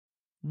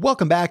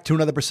Welcome back to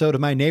another episode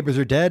of My Neighbors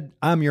Are Dead.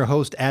 I'm your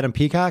host, Adam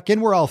Peacock,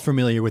 and we're all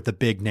familiar with the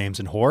big names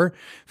in horror.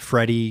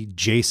 Freddy,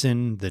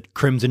 Jason, the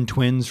Crimson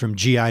Twins from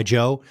G.I.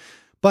 Joe.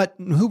 But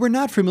who we're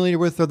not familiar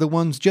with are the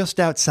ones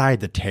just outside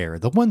the terror,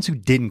 the ones who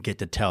didn't get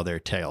to tell their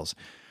tales.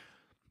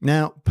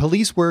 Now,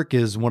 police work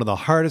is one of the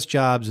hardest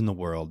jobs in the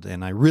world,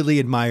 and I really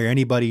admire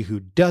anybody who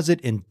does it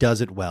and does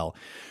it well.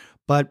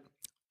 But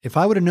if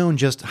I would have known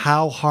just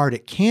how hard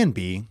it can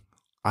be,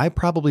 I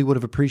probably would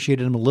have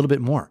appreciated them a little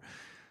bit more.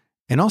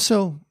 And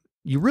also,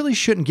 you really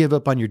shouldn't give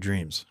up on your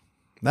dreams.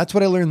 That's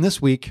what I learned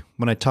this week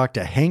when I talked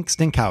to Hank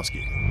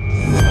Stankowski.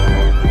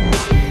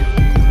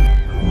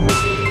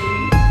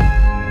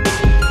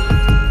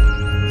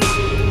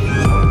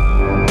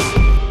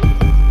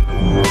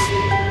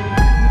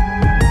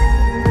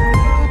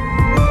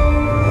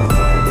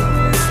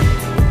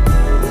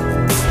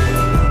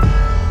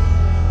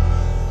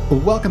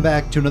 Welcome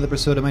back to another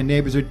episode of My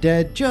Neighbors Are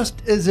Dead.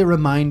 Just as a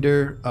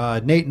reminder,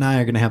 Nate and I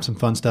are going to have some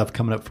fun stuff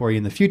coming up for you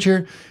in the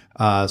future.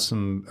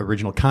 Some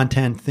original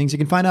content, things you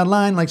can find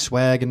online like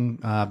swag and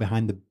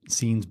behind the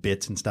scenes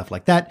bits and stuff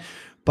like that.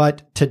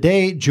 But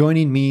today,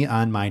 joining me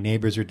on My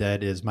Neighbors Are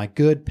Dead is my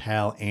good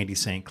pal, Andy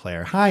St.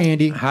 Clair. Hi,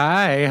 Andy.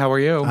 Hi, how are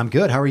you? I'm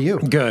good. How are you?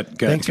 Good.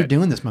 Thanks for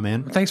doing this, my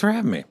man. Thanks for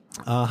having me.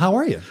 How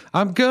are you?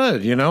 I'm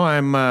good. You know,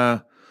 I'm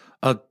a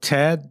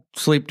tad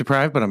sleep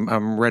deprived, but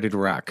I'm ready to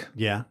rock.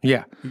 Yeah.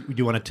 Yeah. Do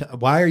you want to?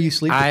 Why are you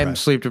sleep deprived? I'm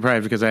sleep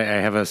deprived because I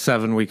have a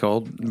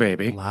 7-week-old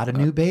baby. A lot of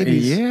new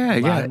babies.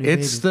 Yeah.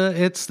 It's the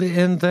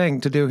in thing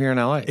to do here in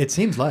LA. It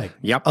seems like.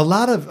 Yep. A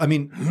lot of,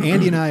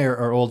 Andy and I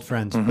are old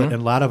friends, but a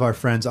lot of our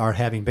friends are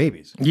having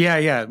babies.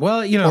 Yeah.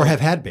 Well, you know, or have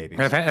had babies.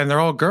 and they're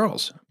all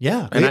girls.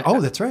 Yeah.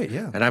 That's right.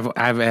 Yeah. And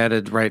I've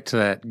added right to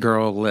that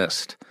girl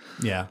list.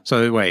 Yeah.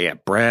 So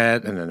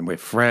Brett, and then we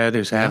have Fred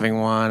who's having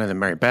one, and then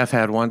Mary Beth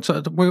had one.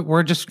 So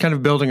we're just kind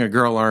of building a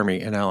girl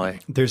army in LA.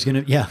 It's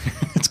going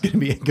to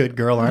be a good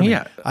girl army.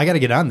 Yeah. I got to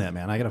get on that,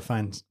 man. I got to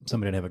find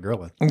somebody to have a girl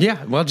with.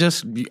 Yeah. Well,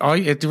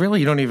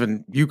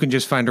 you can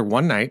just find her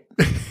one night.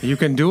 You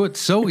can do it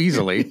so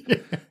easily.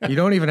 You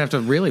don't even have to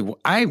really.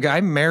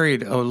 I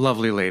married a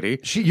lovely lady.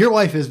 Your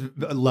wife is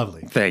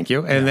lovely. Thank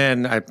you. And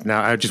then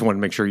I just want to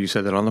make sure you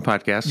said that on the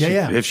podcast.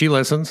 Yeah. If she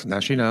listens,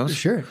 now she knows.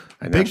 Sure.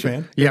 Big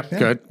fan. Yep. Big fan.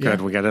 Good. Yeah.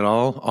 We got it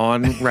all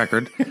on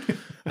record.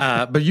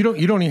 But you don't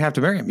even have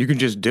to marry him. You can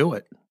just do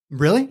it.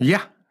 Really?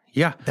 Yeah.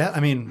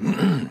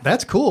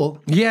 That's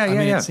cool. Yeah.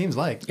 It seems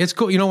like it's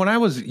cool. You know, when I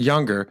was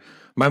younger,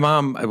 my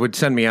mom would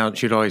send me out.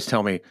 She'd always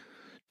tell me,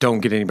 "Don't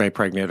get anybody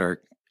pregnant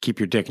or keep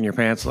your dick in your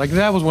pants." Like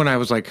that was when I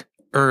was like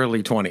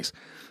early 20s,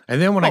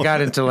 and then when I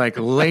got into like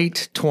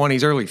late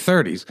 20s, early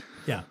 30s,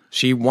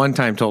 she one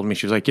time told me,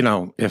 she was like, you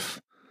know, if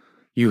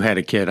you had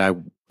a kid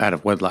out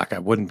of wedlock, I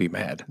wouldn't be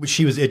mad.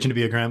 She was itching to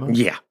be a grandma.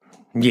 Yeah.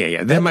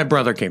 Then my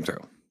brother came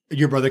through.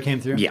 Your brother came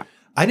through. Yeah.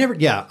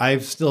 I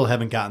still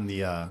haven't gotten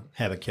the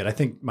have a kid. I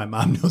think my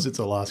mom knows it's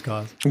a lost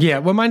cause. Yeah,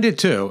 well, mine did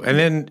too. And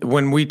then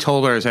when we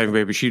told her I was having a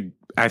baby,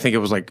 I think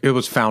it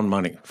was found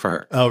money for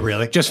her. Oh,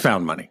 really? Just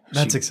found money.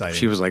 That's exciting.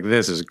 She was like,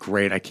 "This is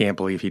great. I can't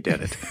believe he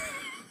did it."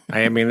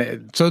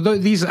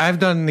 I've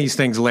done these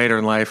things later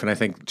in life, and I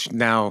think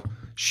now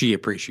she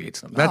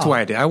appreciates them. That's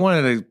why I did. I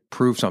wanted to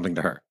prove something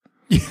to her.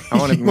 You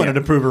wanted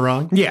to prove her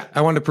wrong? Yeah,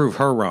 I wanted to prove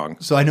her wrong.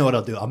 So I know what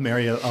I'll do. I'll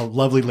marry a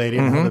lovely lady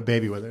and have a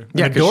baby with her.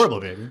 Yeah, an adorable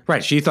baby.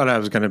 Right. She thought I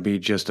was going to be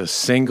just a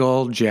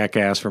single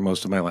jackass for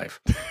most of my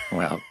life.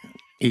 Well,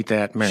 eat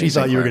that, Mary. She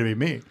thought you were going to be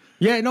me.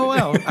 Yeah, no,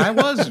 well,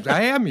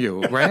 I am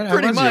you, right?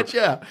 Pretty much,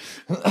 yeah.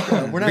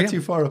 We're not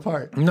too far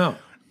apart. No.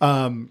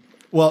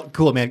 Well,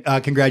 cool, man.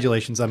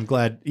 Congratulations. I'm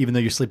glad, even though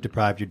you're sleep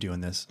deprived, you're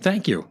doing this.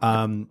 Thank you.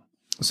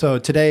 So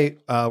today,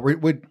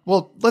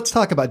 let's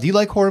talk about, do you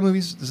like horror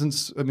movies?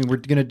 We're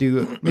going to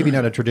do maybe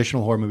not a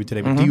traditional horror movie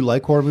today, but do you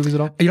like horror movies at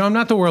all? You know, I'm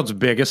not the world's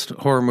biggest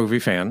horror movie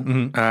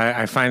fan.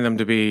 I find them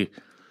to be,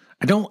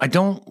 I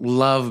don't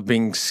love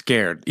being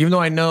scared, even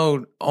though I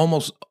know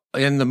almost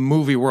in the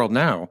movie world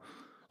now,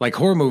 like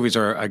horror movies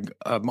are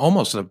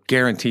almost a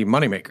guaranteed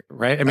moneymaker,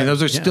 right? I mean,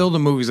 those are still the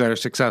movies that are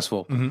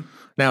successful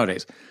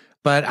nowadays.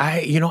 But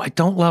I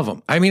don't love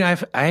them. I mean, I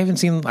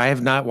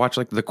have not watched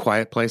like The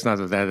Quiet Place. Not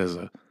that is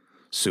a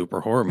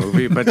super horror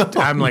movie, but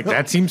I'm like,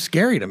 that seems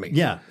scary to me.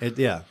 Yeah.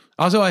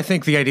 Also, I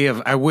think the idea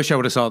of, I wish I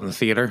would have saw it in the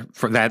theater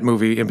for that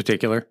movie in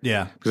particular.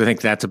 Yeah. Because I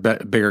think that's a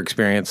bigger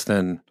experience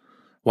than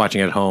watching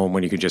it at home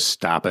when you could just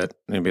stop it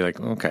and be like,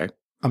 okay,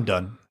 I'm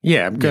done.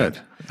 Yeah, I'm good.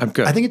 Yeah. I'm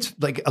good. I think it's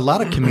like a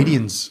lot of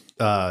comedians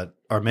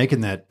are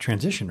making that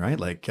transition, right?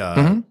 Like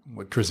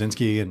with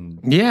Krasinski and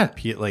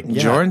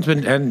Jordan's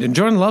been and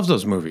Jordan loves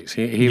those movies.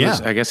 He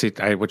was, I guess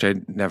which I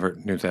never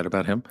knew that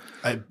about him.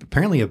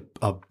 Apparently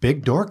a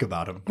big dork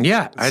about him.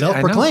 Yeah,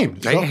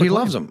 self-proclaimed. He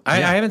loves them. I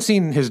haven't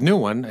seen his new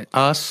one,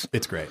 Us.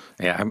 It's great.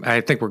 Yeah,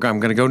 I think I'm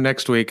going to go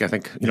next week. I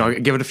think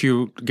give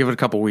it a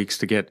couple weeks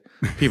to get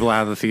people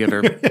out of the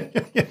theater.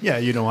 Yeah,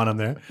 you don't want them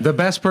there. The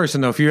best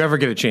person though, if you ever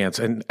get a chance,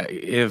 and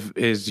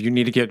is you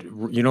need to get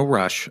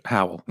Rush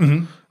Howell.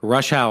 Mm-hmm.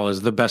 Rush Howell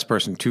is the best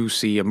person to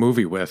see a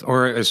movie with,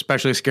 or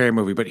especially a scary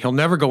movie, but he'll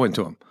never go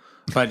into them.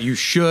 but you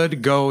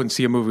should go and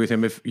see a movie with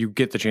him if you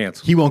get the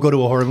chance. He won't go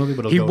to a horror movie,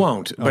 but He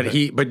won't, but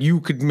but you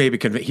could maybe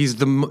convince. He's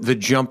the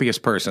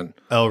jumpiest person.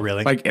 Oh,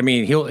 really? Like, I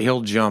mean,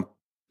 he'll jump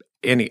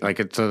like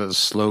it's a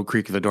slow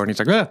creak of the door, and he's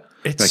like, ah,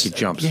 It's like he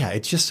jumps. Yeah,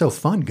 it's just so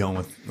fun going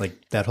with like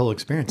that whole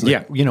experience.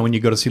 Yeah. When you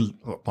go to see,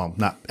 well,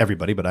 not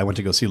everybody, but I went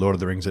to go see Lord of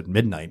the Rings at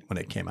midnight when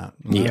it came out.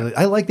 Yeah.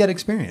 I like that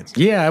experience.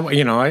 Yeah,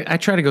 I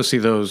try to go see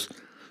those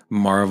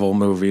Marvel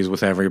movies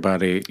with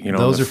everybody.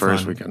 Those the are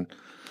first fun. weekend.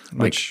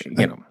 Which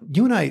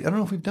you and I don't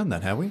know if we've done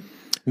that, have we?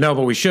 No,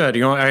 but we should.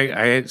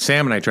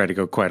 Sam and I tried to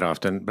go quite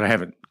often, but I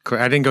haven't.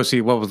 I didn't go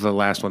see, what was the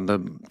last one? The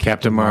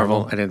Captain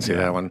Marvel. I didn't see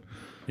that one.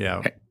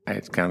 Yeah.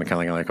 It's kind of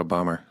like a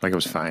bummer. Like, it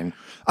was fine.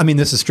 I mean,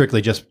 this is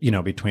strictly just,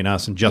 between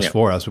us and just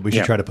for us, but we should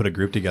Yeah. try to put a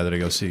group together to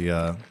go see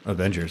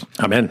Avengers.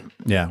 I'm in.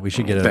 Yeah, we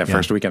should get That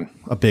first weekend.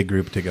 a big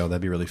group to go.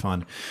 That'd be really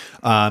fun.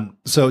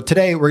 So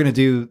today we're going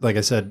to do, like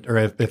I said, or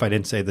if I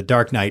didn't say, The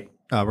Dark Knight.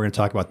 We're going to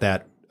talk about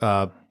that.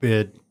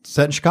 It's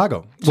set in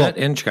Chicago. Set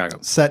in Chicago.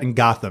 Set in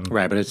Gotham.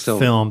 Right, but it's still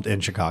filmed in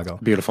Chicago.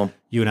 beautiful.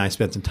 You and I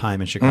spent some time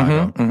in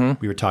Chicago.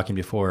 We were talking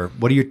before.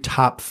 What are your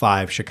top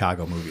 5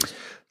 Chicago movies?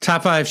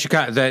 Top 5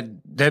 Chicago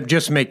that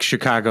just makes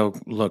Chicago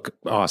look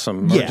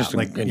awesome. Yeah, just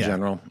like, in yeah.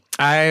 general.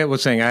 I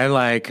was saying I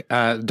like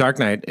Dark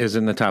Knight is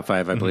in the top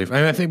 5, I believe.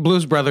 I think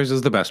Blues Brothers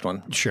is the best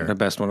one. Sure. The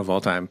best one of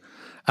all time.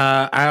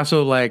 I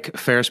also like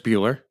Ferris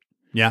Bueller.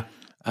 Yeah.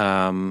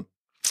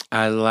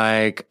 I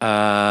like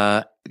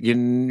The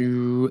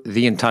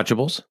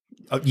Untouchables.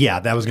 Yeah,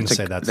 that was going to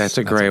say that's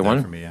a great up there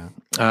one. for me, yeah.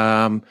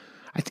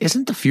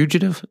 Isn't The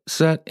Fugitive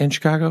set in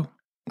Chicago?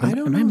 I don't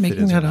know. Am I if it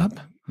making is that or up?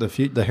 not.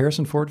 The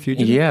Harrison Ford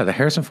Fugitive? Yeah, the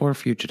Harrison Ford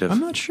Fugitive. I'm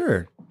not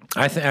sure.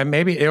 I think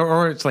maybe,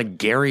 or it's like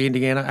Gary,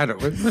 Indiana. I don't,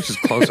 which is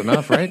close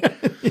enough, right?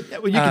 Yeah,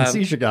 well, you can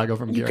see Chicago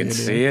from You Gary, can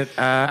Indiana. see it.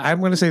 I'm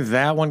going to say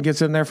that one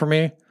gets in there for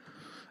me.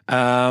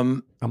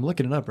 I'm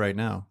looking it up right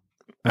now.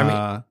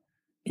 I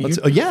mean,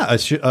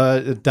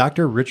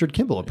 Dr. Richard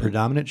Kimball, a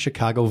predominant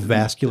Chicago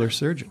vascular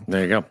surgeon.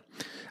 there you go.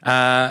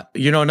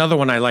 Another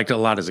one I liked a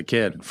lot as a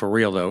kid, for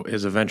real though,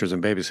 is Adventures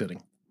in Babysitting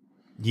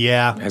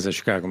Yeah. as a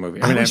Chicago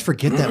movie. I always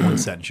forget that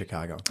one's set in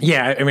Chicago.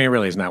 Yeah, I mean, it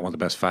really is not one of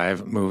the best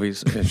 5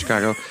 movies in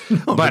Chicago,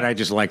 but I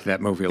just liked that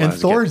movie a lot. And as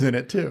a kid. Thor's in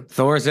it too.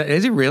 Thor's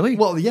is he really?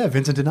 Well, yeah,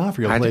 Vincent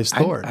D'Onofrio plays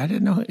Thor. I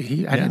didn't know I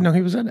didn't know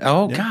he was in it.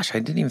 Oh gosh, I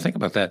didn't even think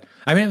about that.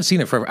 I haven't seen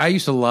it forever. I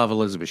used to love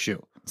Elizabeth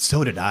Shue.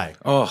 So did I.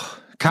 Oh,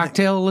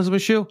 Cocktail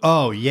Elizabeth Shue.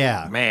 Oh,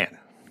 yeah. Man,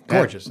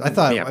 Gorgeous. I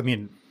thought, yeah. I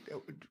mean,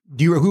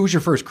 who was your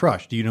first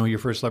crush? Do you know who your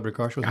first celebrity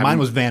crush was? Mine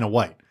was Vanna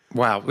White.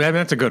 Wow, I mean,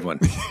 that's a good one.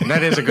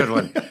 That is a good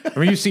one. I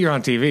mean, you see her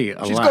on TV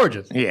a She's lot.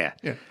 gorgeous. Yeah.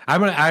 Yeah.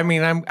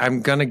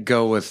 I'm gonna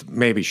go with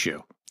maybe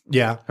Shue.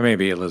 Yeah. Or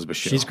maybe Elizabeth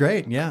Shue. She's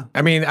great. Yeah.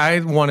 I mean, I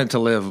wanted to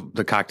live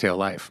the cocktail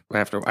life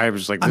after. I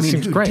was like, this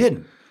seems who great.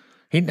 didn't?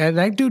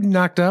 That dude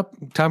knocked up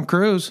Tom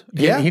Cruise.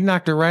 Yeah. He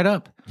knocked her right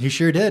up. He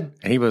sure did.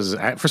 And he was,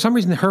 for some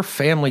reason, her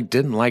family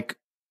didn't like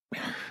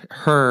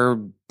her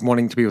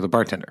wanting to be with a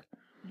bartender.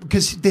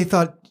 Because they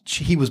thought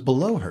he was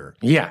below her.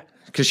 Yeah,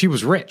 because she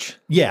was rich.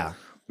 Yeah.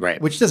 Right.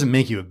 Which doesn't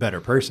make you a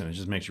better person. It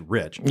just makes you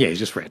rich. Yeah, he's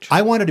just rich.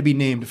 I wanted to be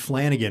named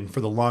Flanagan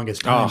for the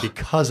longest time Oh.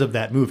 because of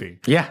that movie.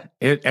 Yeah.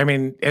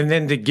 And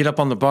then to get up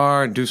on the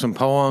bar and do some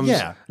poems.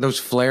 Yeah. Those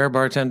flair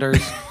bartenders.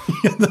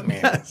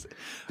 Man.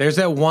 There's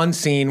that one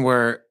scene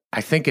where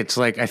I think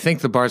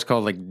the bar's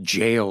called like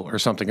Jail or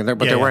something. And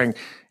they're wearing,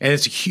 and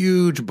it's a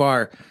huge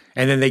bar.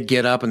 And then they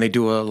get up and they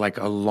do a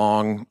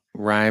long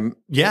rhyme.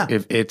 Yeah.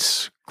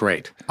 It's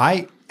great.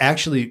 I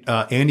actually,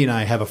 Andy and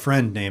I have a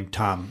friend named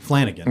Tom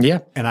Flanagan. Yeah.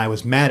 And I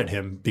was mad at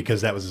him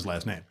because that was his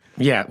last name.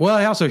 Yeah.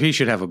 Well, he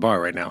should have a bar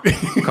right now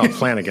called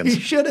Flanagan's. He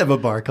should have a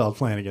bar called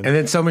Flanagan. And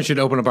then someone should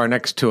open a bar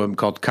next to him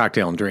called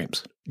Cocktail and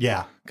Dreams.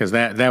 Yeah. Because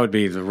that would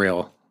be the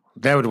real,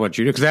 that would what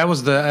you do. Because that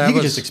was the, You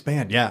could just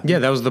expand. Yeah. yeah,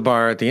 that was the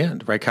bar at the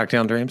end, right?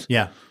 Cocktail and Dreams.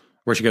 Yeah.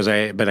 Where she goes,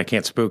 but I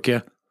can't spook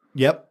you.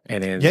 Yep.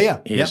 And then Yeah.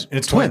 he just- And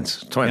it's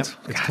twins. Twins.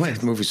 Yep, it's God, twins.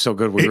 That movie's so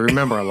good. We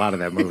remember a lot of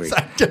that movie.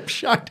 I'm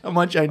shocked how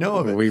much I know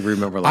of it. We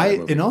remember a lot of that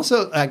movie. And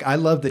also, I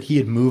love that he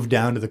had moved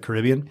down to the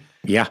Caribbean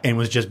Yeah. and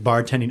was just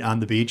bartending on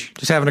the beach.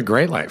 Just having a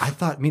great life. I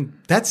thought,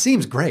 that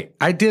seems great.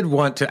 I did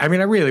want to, I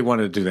really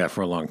wanted to do that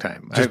for a long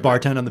time. Just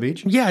bartend on the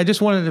beach? Yeah, I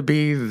just wanted to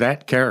be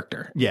that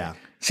character. Yeah.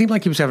 Seemed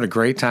like he was having a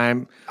great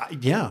time.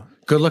 Yeah.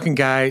 Good looking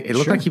guy. It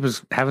looked Sure. like he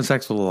was having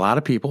sex with a lot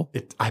of people.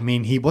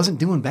 He wasn't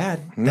doing bad.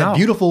 No. That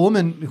beautiful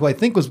woman who I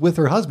think was with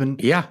her husband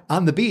Yeah.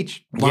 on the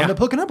beach wound Yeah. up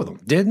hooking up with him.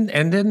 Did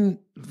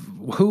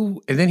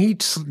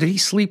he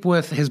sleep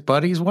with his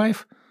buddy's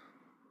wife?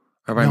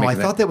 Or am No, I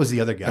making thought that was the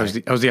other guy. that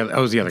was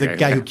the other the guy.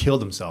 guy who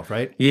killed himself,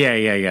 right?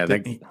 Yeah.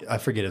 I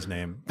forget his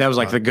name. That was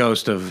like the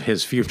ghost of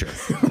his future,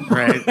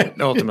 right?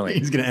 Ultimately.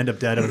 He's going to end up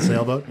dead on a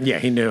sailboat. Yeah,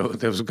 he knew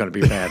that was going to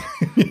be bad.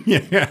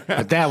 Yeah.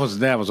 But that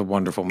was a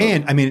wonderful movie.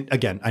 And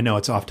again, I know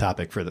it's off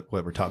topic for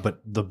what we're talking, but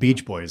the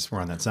Beach Boys were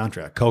on that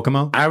soundtrack.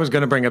 Kokomo. I was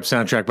going to bring up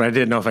soundtrack, but I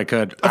didn't know if I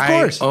could. Of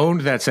course. I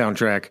owned that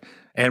soundtrack,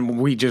 and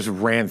we just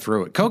ran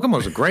through it.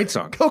 Kokomo's a great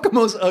song.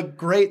 Kokomo's a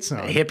great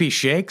song. Hippie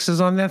Shakes is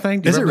on that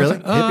thing. Do you Is it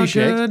remember really? that? Hippie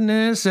Shakes?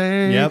 Goodness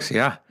sakes.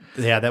 Yep.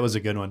 Yeah. Yeah, that was a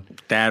good one.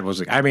 That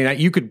was,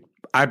 you could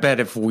I bet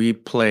if we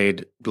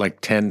played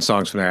like 10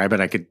 songs from there, I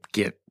bet I could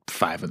get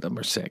 5 of them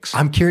or 6.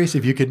 I'm curious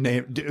if you could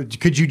name.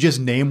 Could you just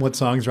name what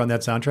songs are on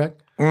that soundtrack?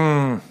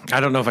 I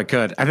don't know if I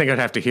could. I think I'd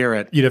have to hear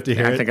it. You'd have to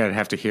hear it? I think I'd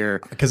have to hear.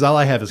 Because all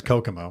I have is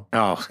Kokomo.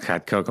 Oh,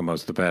 God,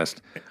 Kokomo's the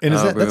best. And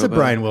that's a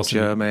Brian Wilson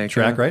Jamaica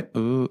track, right?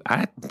 Ooh,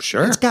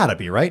 sure. It's got to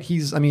be, right?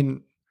 I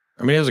mean,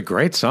 it was a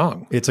great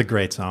song. It's a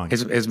great song.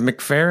 Is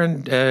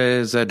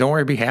McFerrin, Don't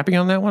Worry, Be Happy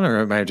on that one? Or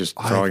am I just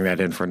throwing that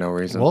in for no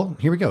reason? Well,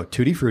 here we go.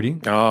 Tutti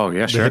Frutti. Oh,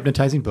 yeah, The sure.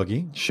 Hypnotizing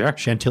Boogie. Sure.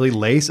 Chantilly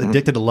Lace,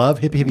 Addicted to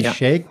Love, Hippie Hippie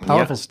Shake,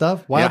 Powerful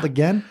Stuff, Wild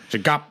Again. She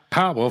got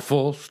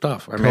powerful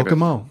stuff.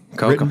 Kokomo.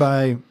 Written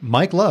by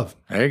Mike Love.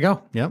 There you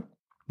go. Yep.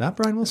 Not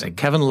Brian Wilson.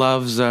 Kevin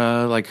Love's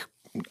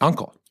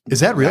uncle.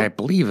 Is that real? I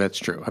believe that's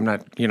true. I'm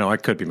not, I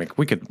could be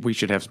making, we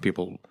should have some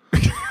people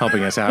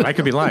helping us out. I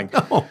could be lying.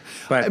 No.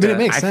 But I mean, it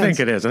makes sense. I think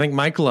it is. I think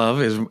Mike Love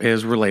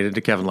is related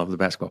to Kevin Love, the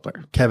basketball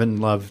player.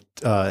 Kevin Love,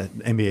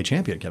 NBA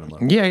champion Kevin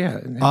Love. Yeah.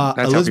 That's how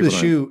Elizabeth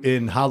people know. Shue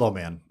in Hollow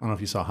Man. I don't know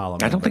if you saw Hollow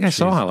Man. I don't think I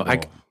saw Hollow.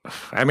 Cool.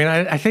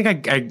 I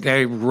think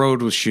I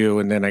rode with Shue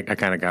and then I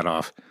kind of got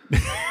off.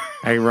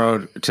 I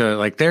rode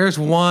to there's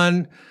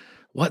one.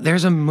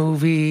 There's a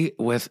movie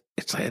with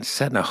it's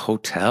set in a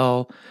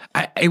hotel.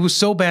 It was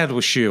so bad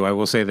with Shue. I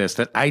will say this,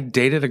 that I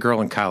dated a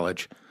girl in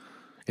college.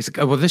 This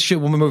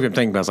movie I'm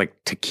thinking about is like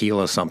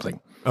Tequila something.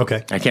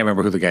 Okay. I can't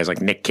remember who the guy's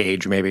like. Nick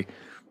Cage, maybe.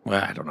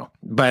 Well, I don't know.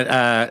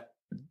 But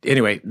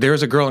anyway, there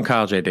was a girl in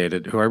college I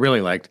dated who I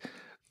really liked.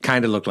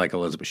 Kind of looked like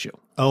Elizabeth Shue.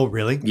 Oh,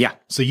 really? Yeah.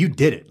 So you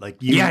did it.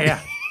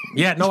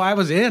 Yeah. No, I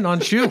was in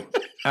on Shue.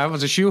 I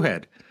was a Shue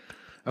head.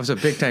 I was a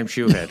big time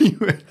Shue head.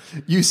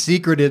 You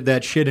secreted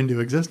that shit into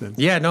existence.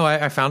 Yeah, no,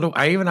 I found it.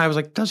 I was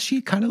like, does she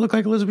kind of look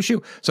like Elizabeth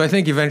Shue? So I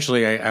think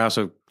eventually I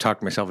also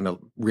talked myself into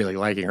really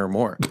liking her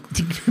more.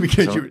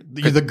 Because you're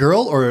the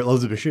girl or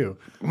Elizabeth Shue?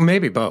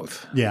 Maybe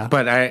both. Yeah.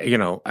 But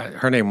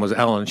her name was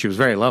Ellen. She was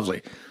very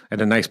lovely and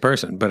a nice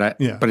person. But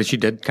she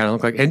did kind of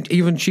look like, and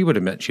even she would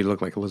admit she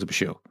looked like Elizabeth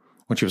Shue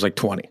when she was like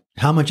 20.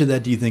 How much of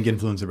that do you think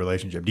influenced the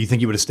relationship? Do you think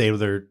you would have stayed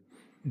with her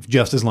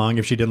just as long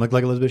if she didn't look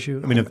like Elizabeth Shue?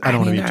 I mean, I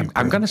don't want to be too.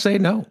 I'm going to say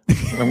no.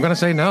 I'm going to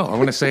say no. I'm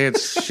going to say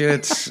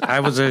it's.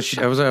 I was a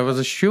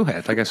Shue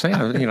head, like I say.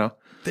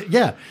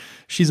 Yeah,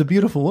 she's a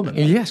beautiful woman.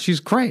 Yeah, she's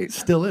great.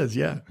 Still is.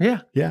 Yeah.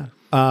 Yeah.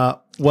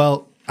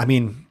 Well, I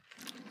mean,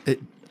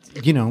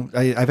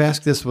 I've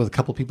asked this with a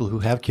couple people who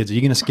have kids. Are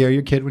you going to scare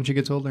your kid when she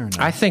gets older? Or not?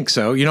 I think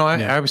so.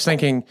 I was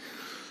thinking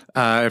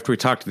after we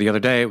talked the other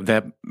day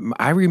that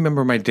I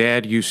remember my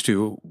dad used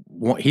to.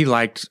 He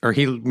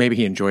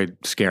enjoyed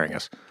scaring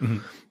us,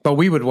 but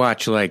we would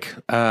watch those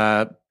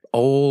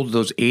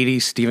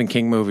 80s Stephen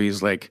King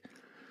movies like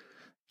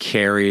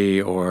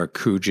Carrie or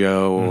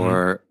Cujo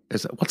or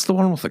what's the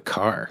one with the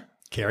car?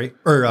 Carrie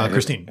or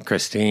Christine?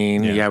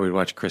 Christine. Yeah, we'd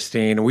watch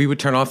Christine. We would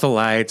turn off the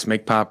lights,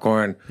 make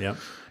popcorn. Yep.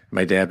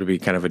 My dad would be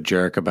kind of a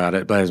jerk about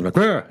it, but I was like,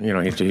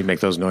 he'd make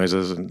those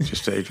noises and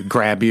just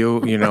grab you,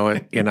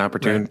 at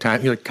inopportune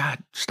time. You're like, God,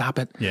 stop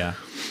it. Yeah.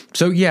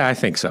 So yeah, I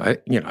think so.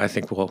 I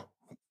think we'll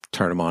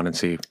turn them on and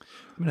see.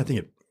 I mean, I think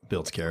it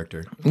builds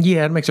character.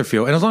 Yeah, it makes her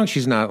feel, and as long as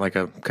she's not like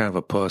a kind of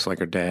a puss like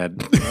her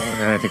dad,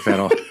 I think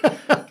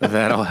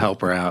that'll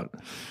help her out.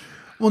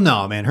 Well,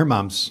 no, man, her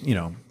mom's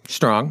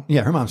strong.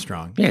 Yeah, her mom's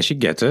strong. Yeah, she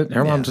gets it.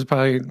 Her mom's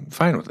probably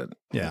fine with it.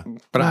 Yeah,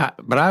 but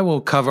I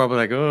will cover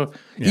up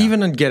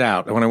even in Get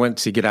Out. When I went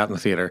to see Get Out in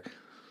the theater,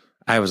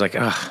 I was like,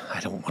 I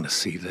don't want to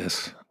see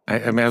this.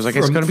 I was like,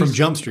 it's going to be from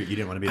Jump Street. You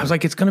didn't want to be. I was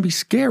like, it's going to be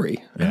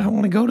scary. I don't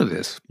want to go to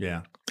this.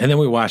 Yeah. And then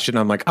we watched it, and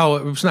I'm like,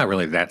 oh, it's not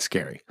really that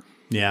scary.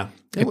 Yeah.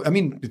 I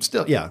mean, it's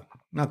still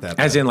not that bad.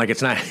 As in,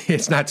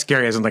 it's not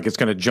scary. As in, it's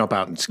going to jump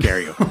out and scare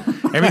you.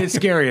 I mean, it's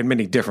scary in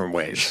many different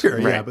ways. Sure,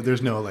 right? Yeah, but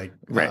there's no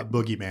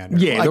boogeyman.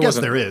 Yeah, I guess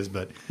there is,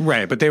 but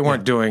right. But they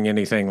weren't doing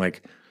anything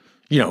like.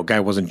 Guy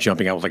wasn't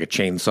jumping out with like a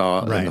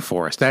chainsaw in the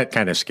forest. That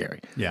kind of scary.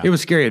 Yeah. It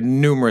was scary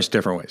in numerous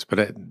different ways,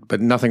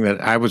 but nothing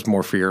that I was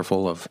more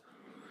fearful of,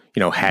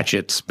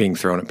 hatchets being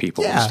thrown at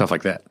people and stuff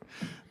like that.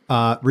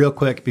 Real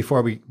quick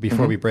before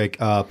we break,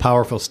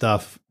 Powerful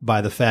Stuff by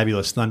the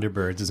Fabulous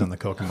Thunderbirds is on the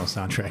Kokomo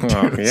soundtrack too.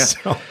 Oh, yeah.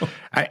 So.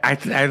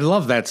 I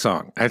love that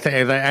song. I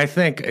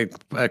think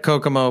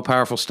Kokomo,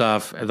 Powerful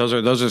Stuff.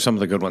 Those are some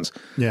of the good ones.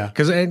 Yeah.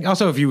 Because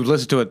also if you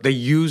listen to it, they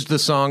used the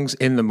songs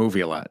in the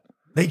movie a lot.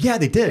 They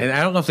did. And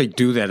I don't know if they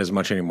do that as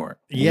much anymore.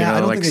 Yeah, I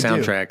don't think they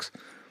soundtracks. Do.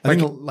 I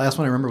think the last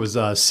one I remember was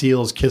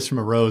Seal's "Kiss from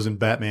a Rose" and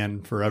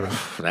Batman Forever.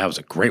 That was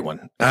a great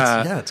one.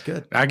 It's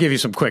good. I'll give you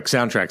some quick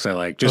soundtracks I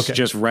like,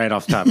 just right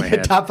off the top of my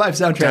head. Top 5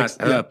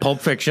 soundtracks. Pulp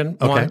Fiction.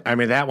 One. I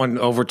mean, that one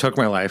overtook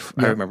my life.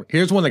 Yeah. I remember.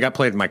 Here's one that got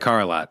played in my car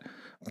a lot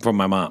from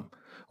my mom.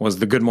 Was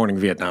the Good Morning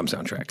Vietnam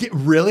soundtrack.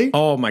 Really?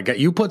 Oh my God!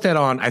 You put that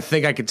on, I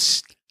think I could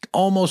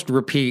almost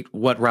repeat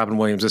what Robin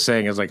Williams is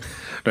saying. Is like,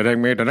 "Don't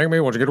hang me,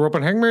 won't you get a rope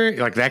and hang me?"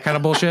 Like that kind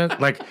of bullshit.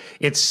 Like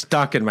it's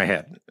stuck in my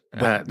head.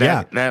 That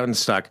one's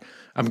stuck.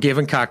 I'm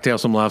giving Cocktail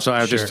some love, so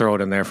I'll just throw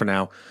it in there for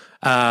now.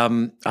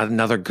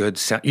 Another good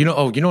sound.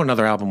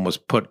 Another album was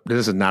put.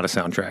 This is not a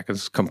soundtrack.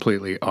 It's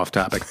completely off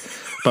topic,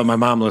 but my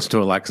mom listened to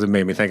it a lot because it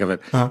made me think of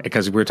it.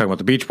 Because we were talking about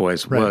the Beach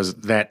Boys. Was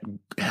that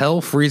Hell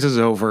Freezes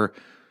Over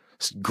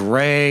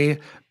Gray,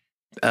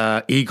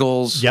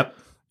 Eagles. Yep.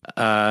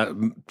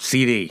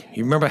 CD.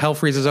 You remember Hell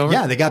Freezes Over?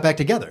 Yeah, they got back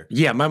together.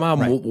 Yeah, my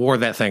mom wore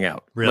that thing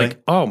out. Really?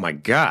 Like, oh my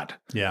God.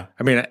 Yeah.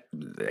 I mean,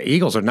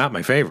 Eagles are not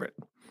my favorite.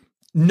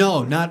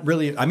 No, not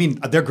really. I mean,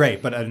 they're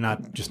great, but I'm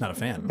not a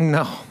fan.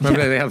 No, I mean,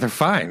 they're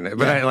fine.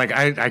 But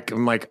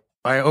I'm like,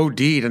 I OD'd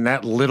in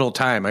that little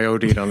time. I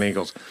OD'd on the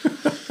Eagles.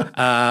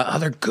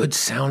 Other good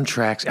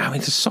soundtracks. I mean,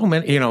 there's so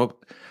many,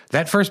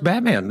 that first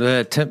Batman,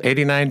 the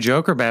 89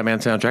 Joker Batman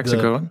soundtrack's a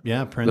good one.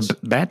 Yeah, Prince. The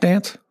Bat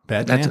Dance.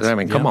 I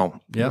mean, come on.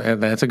 Yeah.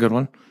 That's a good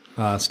one.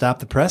 Stop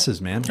the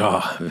Presses, man. Oh,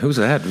 who's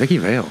that? Vicky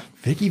Vale.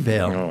 Vicky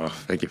Vale. Oh,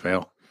 Vicky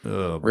Vale.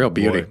 Oh, real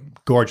beauty. Boy.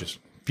 Gorgeous.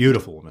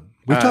 Beautiful woman.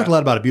 We've talked a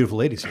lot about beautiful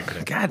ladies here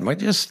today. God,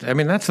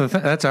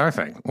 that's our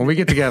thing. When we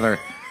get together,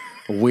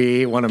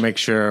 we want to make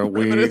sure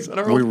we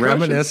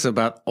reminisce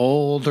about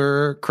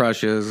older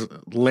crushes,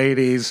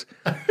 ladies.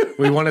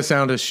 We want to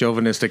sound as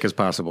chauvinistic as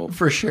possible.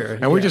 For sure.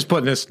 And we're just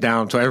putting this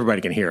down so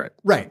everybody can hear it.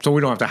 Right. So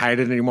we don't have to hide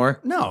it anymore.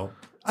 No.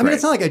 I mean,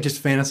 it's not like I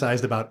just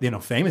fantasized about,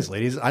 famous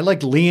ladies. I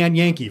liked Leanne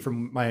Yankee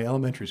from my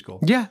elementary school.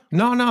 Yeah.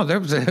 No. There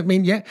was,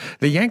 the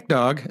Yank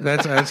dog.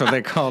 That's what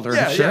they called her.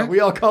 Yeah, we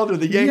all called her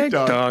the Yank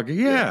dog.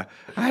 Yeah.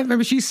 I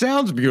remember she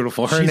sounds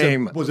beautiful. Her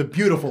name was a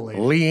beautiful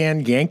lady.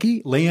 Leanne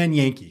Yankee? Leanne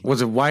Yankee.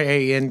 Was it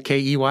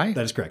Yankey?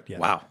 That is correct, yeah.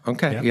 Wow.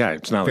 Okay. Yeah,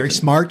 it's not very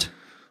smart.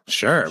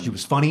 Sure. She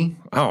was funny.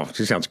 Oh,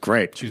 she sounds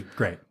great. She's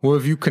great. Well,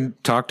 if you can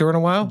talk to her in a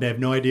while? They have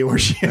no idea where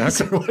she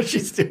is or what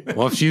she's doing.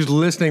 Well, if she's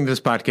listening to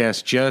this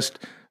podcast, just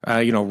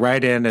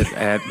write in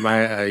at my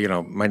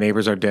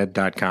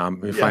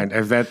neighborsaredead.com. You find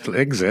if that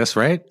exists,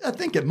 right? I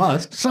think it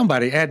must.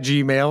 Somebody at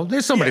Gmail.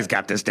 There's somebody's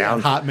got this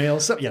down. Hotmail.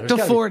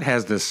 DeFord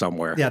has this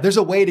somewhere. Yeah, there's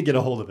a way to get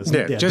a hold of us.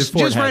 Yeah, just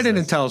write in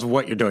and tell us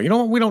what you're doing. You know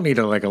what? We don't need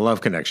a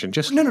love connection.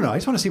 Just no. I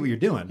just want to see what you're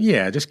doing.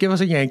 Yeah, just give us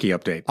a Yankee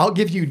update. I'll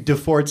give you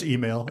DeFord's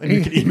email, and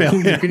you can email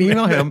him. You can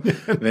email him,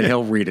 then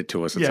he'll read it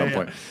to us at some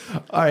point.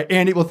 All right,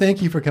 Andy. Well,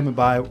 thank you for coming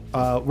by.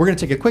 We're going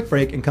to take a quick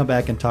break and come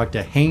back and talk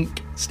to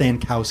Hank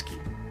Stankowski.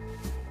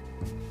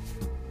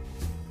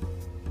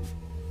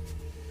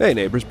 Hey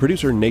neighbors,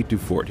 producer Nate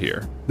Dufort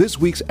here. This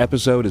week's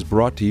episode is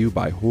brought to you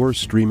by horror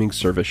streaming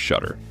service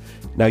Shudder.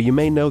 Now you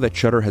may know that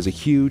Shudder has a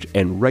huge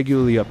and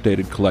regularly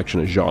updated collection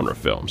of genre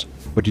films,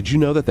 but did you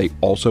know that they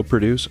also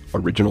produce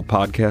original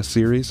podcast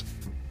series?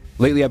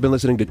 Lately I've been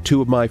listening to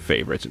two of my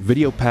favorites,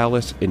 Video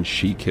Palace and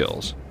She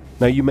Kills.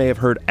 Now you may have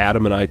heard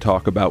Adam and I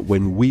talk about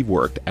when we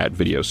worked at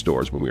video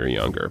stores when we were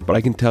younger, but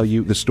I can tell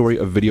you the story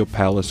of Video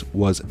Palace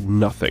was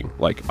nothing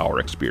like our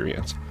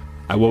experience.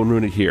 I won't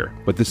ruin it here,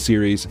 but this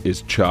series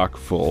is chock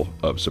full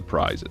of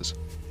surprises.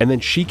 And then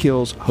She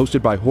Kills,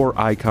 hosted by horror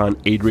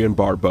icon Adrienne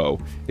Barbeau,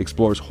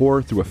 explores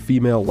horror through a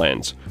female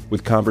lens,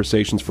 with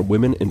conversations from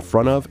women in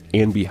front of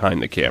and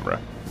behind the camera.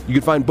 You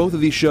can find both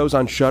of these shows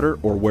on Shudder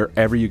or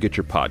wherever you get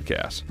your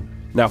podcasts.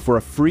 Now, for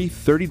a free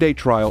 30-day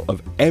trial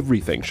of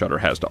everything Shudder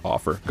has to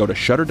offer, go to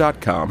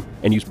Shudder.com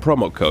and use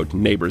promo code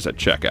NEIGHBORS at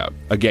checkout.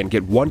 Again,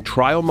 get one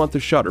trial month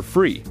of Shudder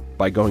free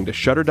by going to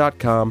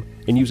Shudder.com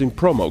and using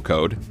promo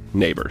code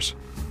NEIGHBORS.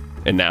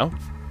 And now,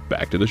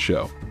 back to the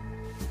show.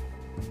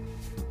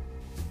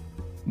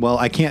 Well,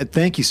 I can't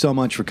thank you so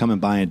much for coming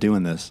by and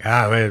doing this.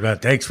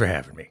 Thanks for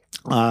having me.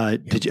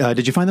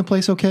 Did you find the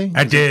place okay?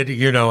 I did.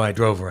 I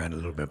drove around a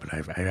little bit, but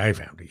I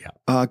found it,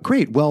 yeah.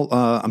 Great. Well,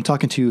 I'm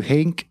talking to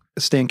Hank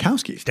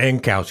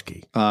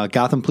Stankowski.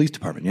 Gotham Police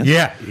Department,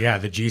 yes? Yeah,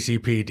 the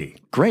GCPD.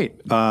 Great.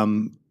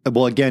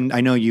 Well, again, I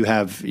know you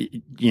have,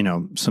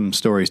 some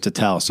stories to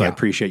tell, so I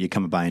appreciate you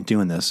coming by and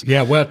doing this.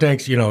 Yeah, well,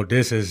 thanks.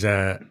 This is...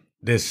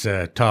 This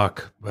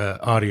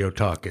audio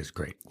talk is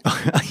great.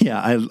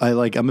 Yeah,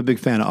 I'm a big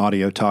fan of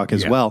audio talk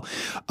as well.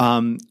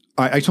 I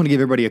just want to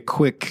give everybody a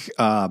quick,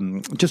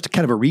 just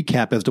kind of a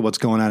recap as to what's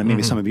going on and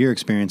maybe some of your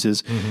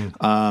experiences.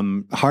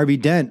 Harvey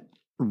Dent,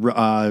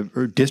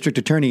 district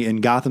attorney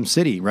in Gotham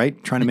City,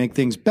 right? Trying to make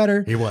things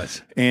better. He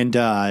was. And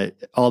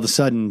all of a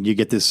sudden you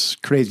get this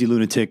crazy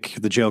lunatic,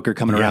 the Joker,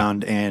 coming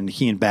around, and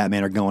he and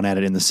Batman are going at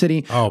it in the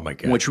city. Oh, my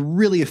God. Which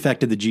really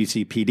affected the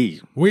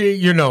GCPD.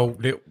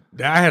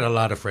 I had a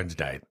lot of friends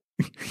died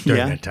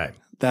during that time.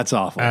 That's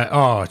awful.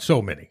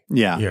 So many.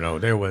 Yeah.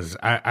 There was,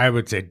 I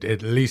would say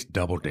at least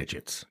double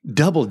digits.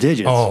 Double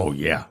digits? Oh,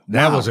 yeah.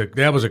 That was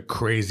a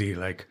crazy,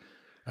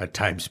 a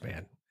time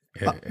span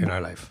in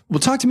our life. Well,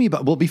 talk to me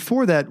about,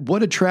 before that,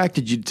 what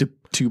attracted you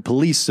to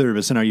police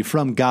service? And are you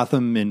from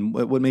Gotham? And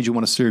what made you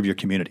want to serve your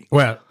community?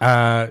 Well,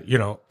 I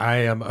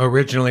am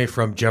originally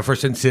from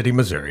Jefferson City,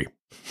 Missouri,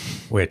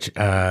 which,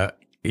 that's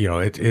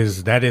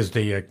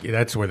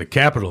where the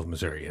capital of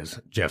Missouri is,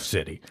 Jeff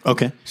City.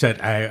 Okay.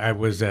 Said I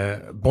was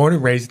born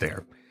and raised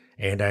there,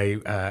 and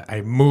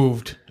I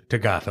moved to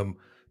Gotham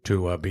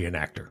to be an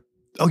actor.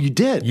 Oh, you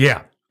did?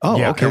 Yeah. Oh,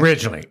 yeah, okay.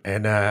 Originally,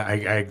 and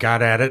I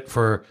got at it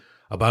for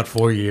about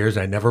 4 years.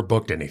 I never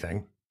booked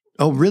anything.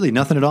 Oh, really?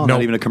 Nothing at all? No.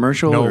 Not even a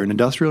commercial or an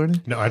industrial or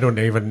anything? No, I don't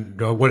even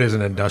know what is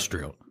an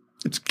industrial.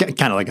 It's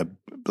kind of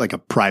like a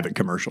private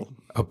commercial.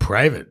 A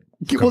private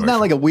commercial. Well, not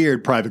like a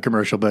weird private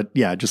commercial, but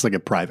yeah, just like a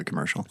private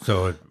commercial.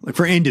 So like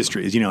for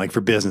industries, like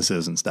for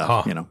businesses and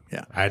stuff,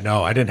 yeah. I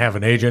know. I didn't have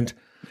an agent.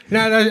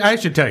 Now, I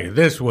should tell you,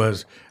 this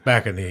was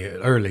back in the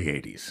early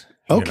 80s.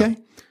 Okay.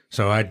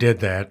 So I did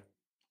that.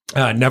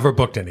 Never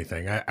booked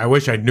anything. I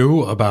wish I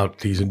knew about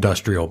these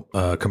industrial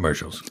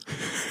commercials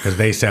because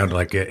they sound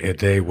like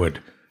they would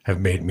have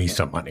made me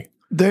some money.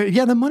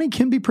 The money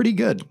can be pretty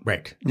good.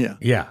 Right. Yeah.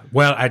 Yeah.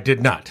 Well, I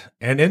did not.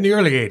 And in the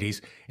early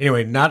 80s,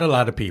 anyway, not a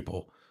lot of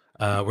people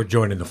were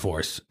joining the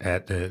force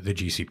at the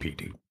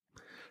GCPD.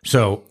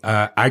 So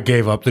I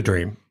gave up the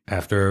dream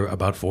after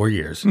about 4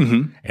 years,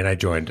 and I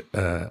joined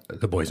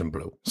the Boys in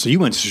Blue. So you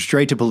went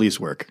straight to police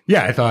work.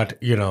 Yeah, I thought,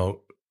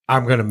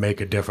 I'm going to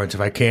make a difference.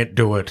 If I can't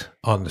do it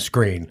on the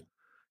screen,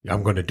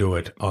 I'm going to do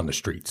it on the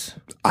streets.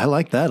 I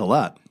like that a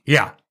lot.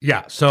 Yeah,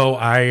 yeah. So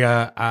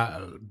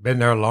I been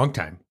there a long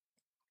time.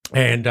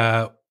 And,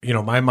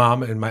 my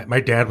mom and my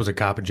dad was a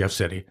cop in Jeff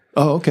City.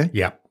 Oh, okay.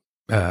 Yeah.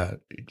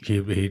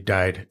 He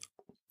died.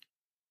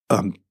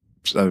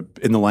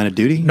 In the line of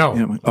duty? No,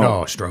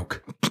 no,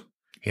 stroke.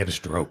 He had a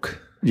stroke.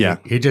 Yeah.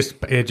 It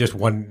just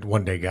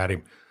one day got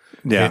him.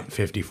 Yeah.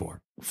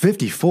 54.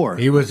 54.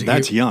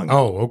 That's young.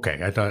 Oh, okay.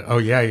 I thought,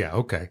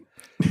 okay.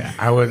 Yeah,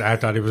 I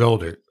thought he was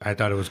older. I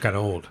thought it was kind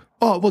of old.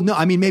 Oh, well, no,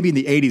 I mean, maybe in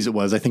the 80s it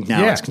was. I think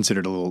now Yeah. it's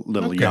considered a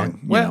little Okay.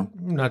 young. Well,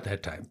 not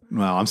that time.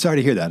 Well, I'm sorry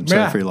to hear that. I'm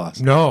sorry for your loss.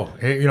 No,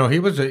 he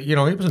was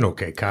an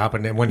okay cop,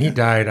 and then when he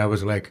died, I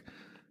was like,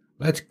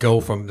 let's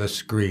go from the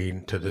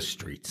screen to the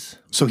streets.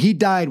 So he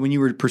died when you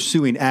were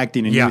pursuing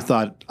acting and Yeah. you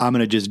thought, I'm going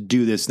to just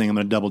do this thing. I'm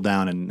going to double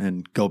down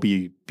and go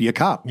be a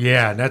cop.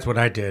 Yeah, and that's what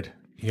I did.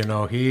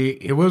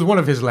 It was one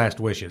of his last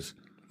wishes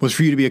Was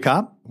for you to be a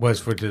cop?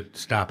 was to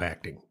stop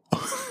acting.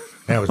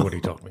 That was what he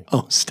told me.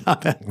 Oh,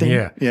 stop acting.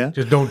 Yeah, Yeah.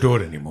 Just don't do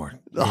it anymore.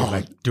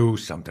 Do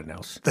something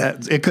else.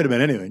 It could have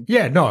been anything.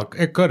 Yeah, no,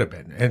 it could have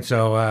been. And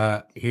so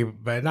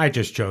and I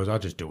just chose. I'll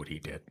just do what he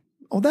did.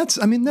 Oh, that's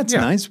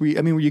Yeah. nice. Were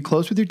you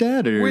close with your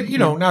dad? Or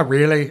Not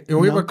really.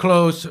 We were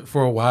close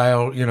for a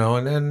while,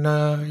 and then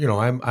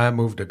I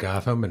moved to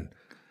Gotham, and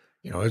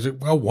it's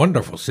a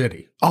wonderful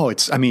city. Oh,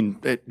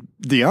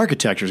 the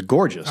architecture is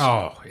gorgeous.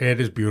 Oh, it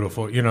is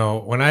beautiful.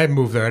 When I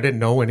moved there, I didn't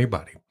know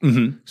anybody,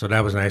 so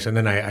that was nice. And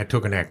then I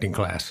took an acting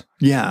class,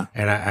 Yeah.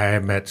 and I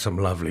met some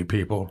lovely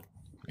people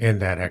in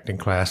that acting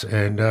class,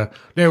 and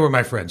they were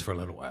my friends for a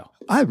little while.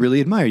 I really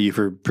admire you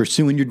for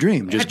pursuing your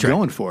dream, just That's right.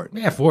 going for it.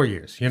 Yeah, 4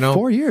 years.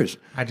 4 years.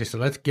 I just said,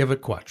 let's give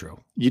it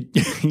quattro. You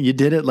you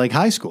did it like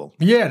high school.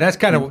 Yeah,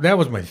 that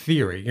was my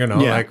theory. Yeah.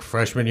 Like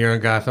freshman year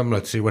in Gotham,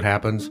 let's see what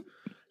happens.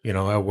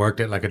 I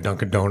worked at like a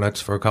Dunkin' Donuts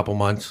for a couple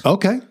months,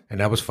 Okay. and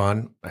that was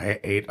fun. I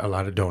ate a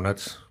lot of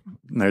donuts.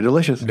 They're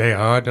delicious. They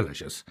are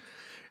delicious.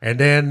 And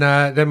then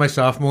my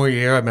sophomore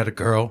year, I met a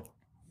girl.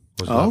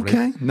 It was lovely.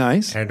 Okay.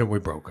 Nice. And then we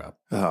broke up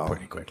Oh.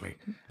 pretty quickly.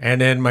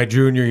 And then my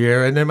junior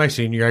year, and then my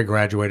senior year, I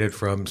graduated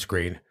from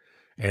screen.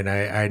 And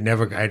I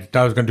thought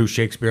I was going to do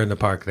Shakespeare in the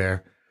Park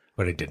there,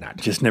 but it did not.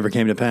 Just never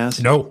came to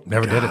pass. No,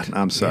 never did God, it.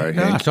 I'm sorry,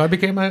 Yeah, Hank. so I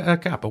became a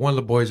cop, one of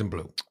the Boys in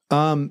Blue.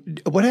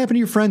 What happened to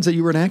your friends that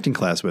you were in acting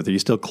class with? Are you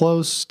still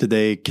close? Did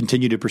they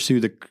continue to pursue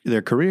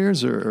their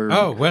careers? Or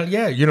Oh, well,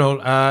 yeah,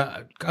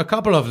 a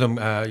couple of them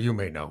you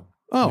may know.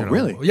 Oh,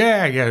 really?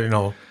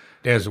 Yeah,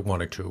 there's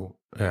one or two.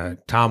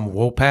 Tom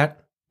Wopat.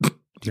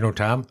 Do you know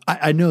Tom?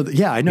 I know that.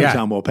 Yeah, I know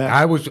Tom Wopat.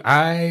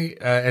 I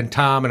and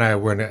Tom and I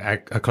were in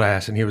a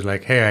class, and he was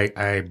like, "Hey,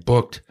 I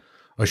booked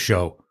a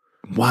show."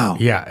 Wow.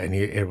 Yeah, and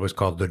it was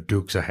called The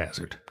Dukes of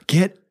Hazzard.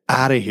 Get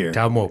out of here.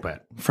 Tom Wopat.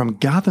 From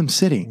Gotham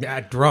City.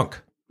 Yeah,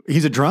 drunk.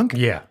 He's a drunk?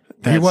 Yeah,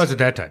 he That's- was at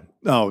that time.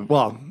 Oh,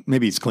 well,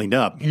 maybe he's cleaned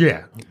up.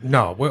 Yeah,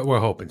 no, we're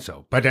hoping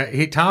so. But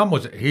Tom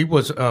was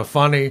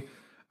funny,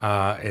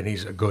 and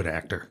he's a good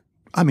actor.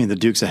 I mean, The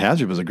Dukes of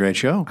Hazzard was a great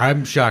show.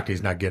 I'm shocked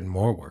he's not getting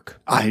more work.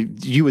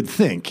 You would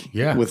think,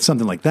 Yeah. with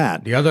something like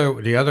that. The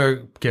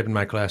other kid in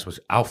my class was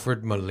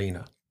Alfred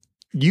Molina.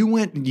 You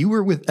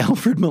were with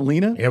Alfred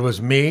Molina? It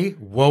was me,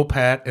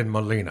 Wopat, and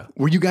Molina.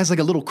 Were you guys like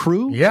a little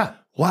crew? Yeah.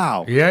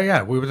 Wow.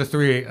 Yeah. We were the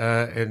three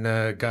in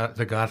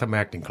the Gotham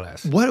acting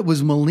class. What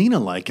was Molina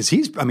like? Because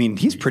he's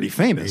pretty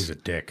famous. He's a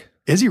dick.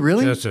 Is he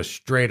really? Just a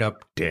straight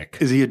up dick.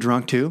 Is he a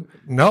drunk too?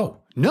 No,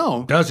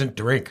 No. doesn't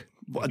drink.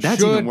 Well,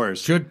 that's even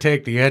worse. Should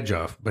take the edge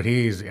off, but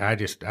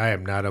I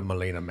am not a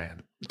Molina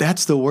man.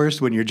 That's the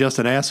worst when you're just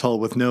an asshole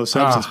with no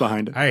substance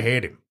behind it. I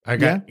hate him.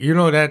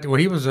 That when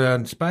he was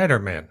on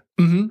Spider-Man.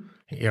 Mm-hmm.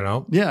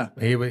 Yeah.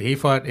 He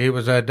fought. He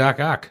was Doc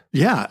Ock.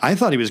 Yeah, I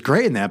thought he was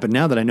great in that, but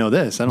now that I know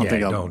this, I don't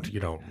think you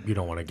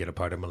don't want to get a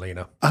part of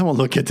Molina. I won't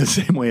look at the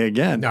same way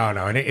again. No.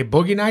 And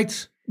Boogie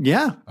Nights.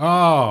 Yeah.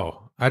 Oh,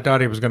 I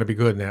thought he was going to be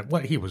good in that.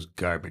 What? He was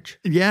garbage.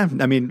 Yeah.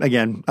 I mean,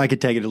 again, I could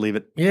take it or leave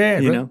it.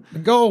 Yeah.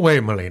 Go away,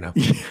 Molina.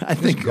 I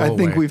think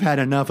away. we've had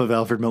enough of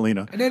Alfred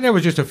Molina. And then there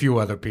was just a few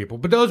other people,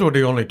 but those were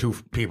the only two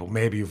people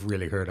maybe you've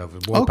really heard of: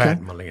 Wopat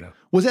and Molina.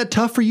 Was that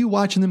tough for you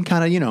watching them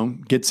kind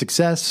of, get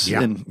success?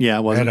 Yeah. And it I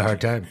wasn't. had a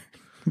hard time.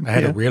 I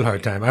had a real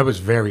hard time. I was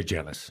very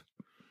jealous.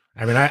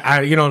 I mean, I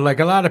like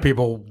a lot of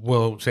people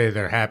will say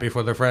they're happy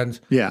for their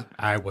friends. Yeah.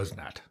 I was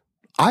not.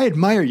 I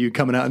admire you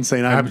coming out and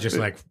saying, I was just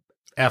like,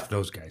 F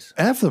those guys.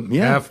 F them.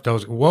 Yeah. F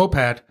those.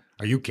 Wopat,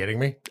 Are you kidding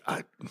me?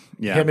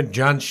 Yeah, Him and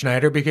John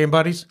Schneider became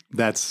buddies.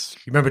 that's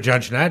You remember John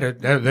Schneider?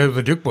 They were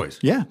the Duke boys.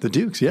 yeah, the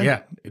Dukes. Yeah,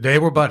 Yeah, they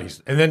were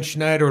buddies. And then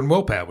Schneider and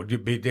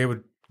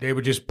Wopat they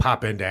would just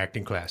pop into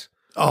acting class.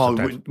 Oh,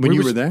 sometimes. when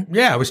you were there,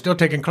 Yeah, I was still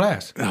taking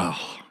class.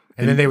 oh,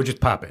 And then they would just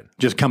pop in.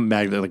 just come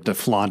back like to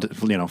flaunt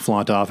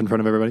off in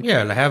front of everybody.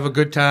 Yeah, to have a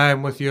good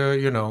time with your,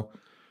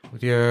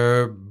 with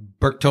your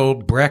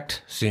Bertolt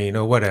Brecht scene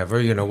or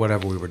whatever,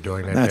 whatever we were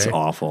doing that That's day.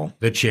 awful.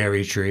 The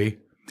cherry tree.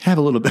 Have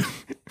a little bit,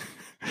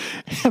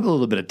 have a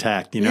little bit of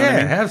tact. You know what I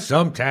mean? Have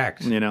some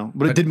tact.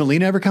 But did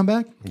Molina ever come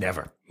back?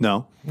 Never.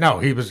 No. No,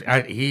 he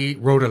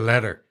wrote a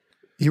letter.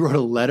 He wrote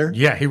a letter.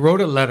 Yeah, he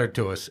wrote a letter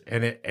to us,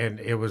 and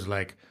it was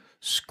like,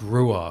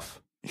 screw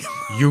off.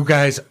 You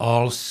guys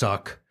all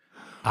suck.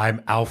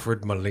 I'm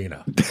Alfred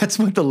Molina. That's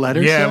what the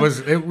letter Yeah,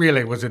 said? it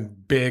really was in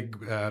big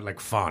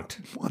font.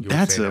 you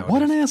would say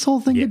What an nowadays. asshole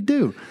thing to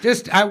do.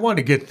 I want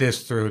to get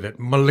this through that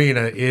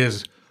Molina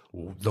is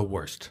the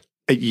worst.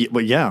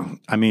 But yeah,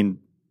 I mean,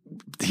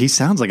 he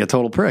sounds like a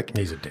total prick.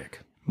 He's a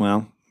dick.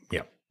 Well,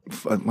 Yeah.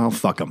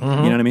 fuck him. You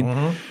know what I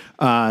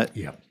mean?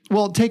 Yeah.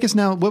 Well, take us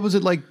now. What was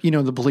it like,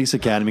 the police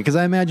academy? Because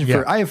I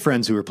imagine I have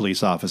friends who are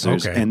police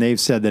officers, Okay. and they've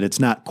said that it's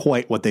not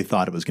quite what they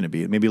thought it was going to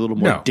be. Maybe a little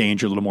more No.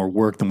 danger, a little more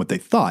work than what they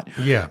thought.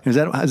 Yeah. Is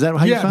that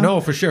how you Yeah, found?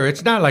 no, for sure.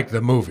 It's not like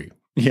the movie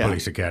Yeah.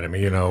 Police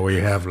Academy, where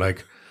you have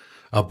like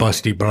a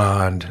busty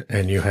blonde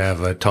and you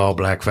have a tall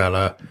black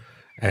fella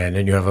and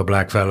then you have a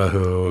black fella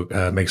who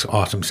makes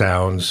awesome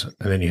sounds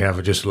and then you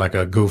have just like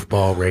a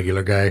goofball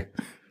regular guy.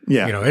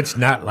 Yeah. It's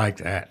not like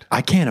that.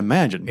 I can't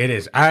imagine. It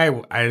is.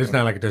 It's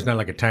not like there's not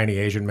like a tiny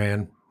Asian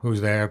man who's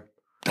there.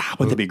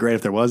 Wouldn't that be great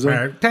if there was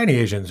one? Tiny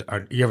Asians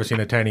are. You ever seen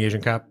a tiny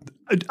Asian cop?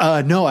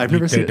 No, I've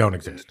never They seen it. don't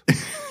exist.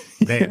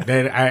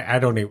 I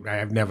don't even. I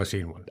have never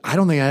seen one. I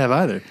don't think I have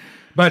either.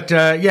 But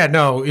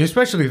no,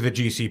 especially the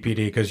GCPD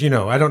because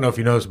I don't know if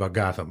you know this about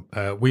Gotham.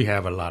 We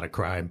have a lot of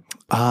crime.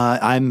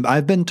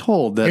 I've been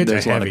told that It's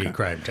there's a a lot heavy of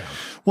crime town.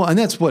 Well, and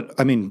that's what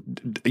I mean.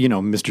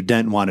 Mr.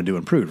 Dent wanted to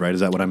improve, right? Is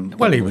that what I'm?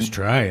 Well, he was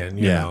trying,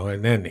 Yeah.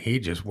 and then he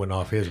just went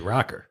off his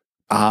rocker.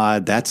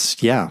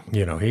 That's yeah.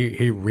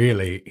 He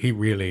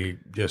really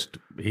just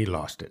he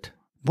lost it.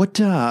 What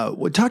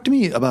talk to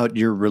me about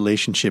your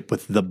relationship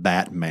with the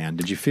Batman?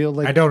 Did you feel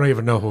like I don't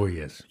even know who he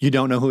is. you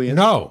don't know who he is?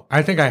 No,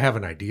 I think I have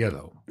an idea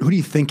though. Who do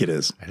you think it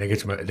is? I think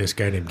it's this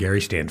guy named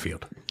Gary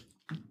Stanfield.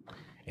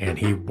 And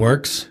he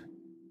works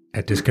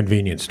at this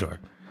convenience store.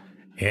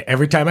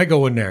 Every time I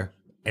go in there,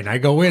 and I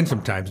go in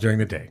sometimes during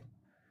the day,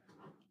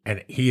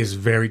 and he is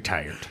very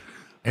tired.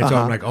 And so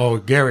I'm like, oh,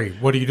 Gary,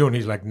 what are you doing?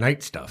 He's like,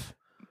 night stuff.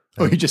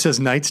 Oh, he just says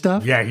night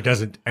stuff? Yeah, he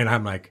doesn't. And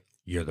I'm like,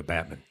 you're the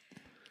Batman.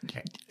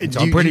 And so Do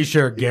I'm you- pretty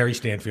sure Gary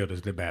Stanfield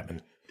is the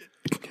Batman.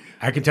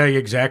 I can tell you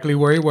exactly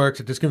where he works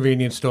at this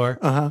convenience store.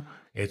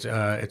 It's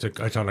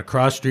on a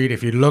cross street.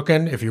 If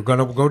you're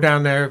gonna go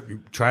down there,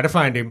 you try to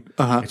find him.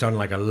 It's on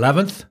like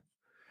 11th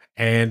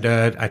and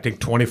I think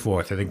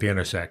 24th. I think they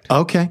intersect.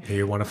 Okay.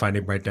 You want to find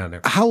him right down there.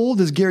 How old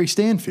is Gary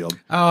Stanfield?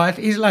 Oh,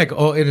 he's like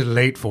in his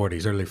late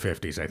 40s, early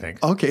 50s, I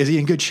think. Okay, is he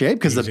in good shape?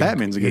 Because the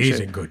Batman's in good He's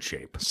shape. in good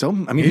shape. So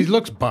I mean, He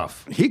looks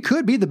buff. he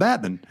could be the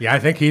Batman. Yeah, I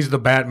think he's the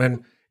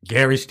Batman,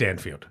 Gary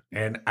Stanfield.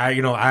 And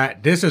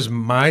this is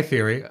my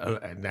theory,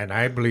 and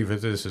I believe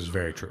that this is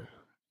very true.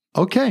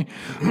 Okay.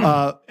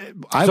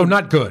 So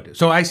not good.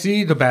 So I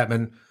see the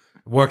Batman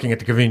working at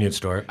the convenience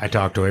store. I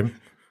talk to him,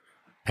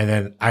 and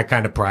then I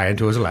kind of pry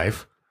into his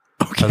life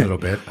a little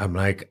bit. I'm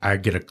like, I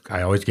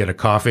always get a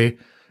coffee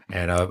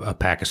and a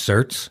pack of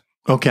certs,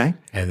 Okay.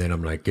 and then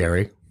I'm like,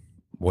 Gary,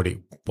 why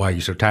are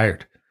you so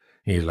tired?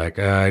 He's like,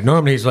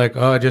 normally he's like,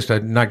 oh, just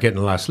not getting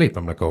a lot of sleep.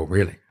 I'm like, oh,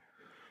 really?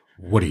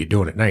 What are you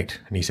doing at night?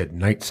 And he said,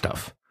 night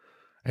stuff.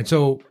 And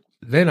so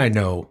then I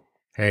know,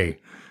 hey,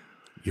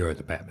 you're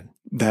the Batman.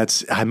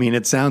 That's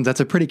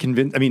a pretty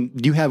convincing. I mean,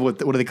 do you have what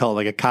do they call it?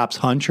 Like a cop's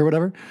hunch or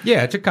whatever?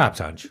 Yeah, it's a cop's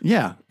hunch.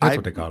 Yeah. That's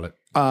what they call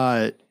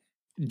it.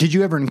 Did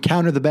you ever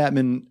encounter the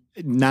Batman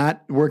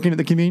not working at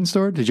the convenience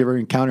store? Did you ever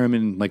encounter him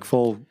in like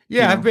full?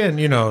 Yeah, I've been,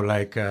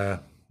 like,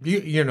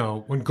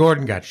 when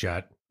Gordon got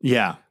shot,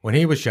 Yeah. when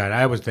he was shot,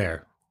 I was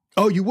there.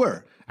 Oh, you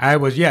were? I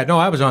was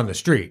on the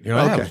street.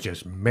 That Okay. was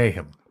just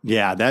mayhem.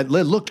 Yeah, that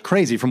looked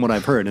crazy from what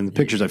I've heard in the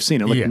pictures I've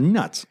seen. It looked Yeah.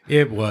 nuts.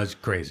 It was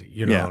crazy.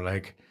 Yeah.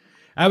 Like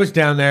I was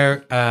down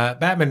there.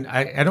 Batman,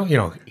 I don't,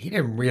 he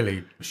didn't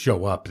really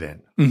show up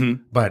then.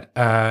 Mm-hmm. But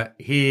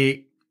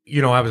he,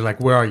 I was like,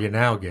 where are you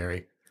now,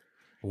 Gary?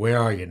 Where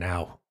are you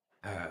now?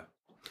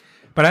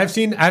 But I've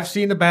seen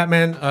the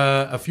Batman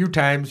a few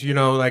times.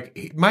 Like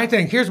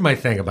here's my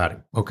thing about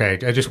him. Okay,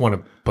 I just want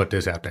to put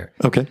this out there.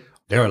 Okay.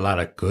 There are a lot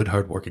of good,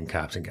 hardworking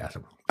cops in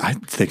Gotham. I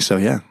think so,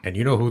 yeah. And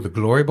you know who the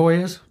glory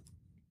boy is?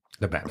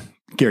 The Batman.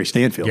 Gary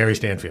Stanfield. Gary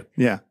Stanfield.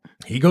 Yeah.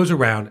 He goes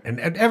around, and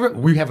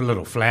we have a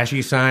little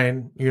flashy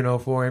sign,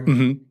 for him.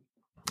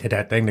 Mm-hmm.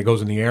 That thing that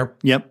goes in the air.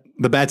 Yep.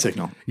 The bat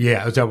signal.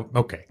 Yeah. So,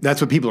 okay.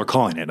 That's what people are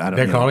calling it.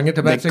 They're calling it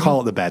the bat They signal?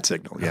 call it the bat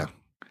signal, yeah.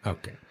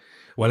 Okay.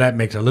 Well, that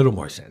makes a little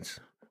more sense.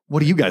 What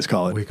do you guys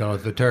call it? We call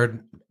it the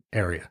turd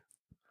area.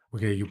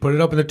 Okay, you put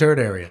it up in the turd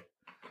area,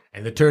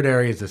 and the turd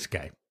area is the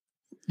sky.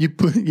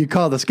 You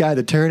call the sky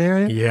the turd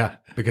area? Yeah,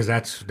 because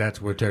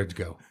that's where turds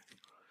go.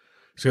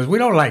 Because we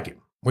don't like him.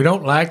 We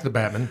don't like the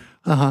Batman.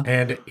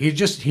 And he's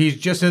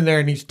just in there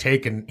and he's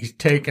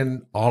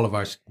taken all of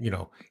our,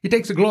 he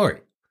takes the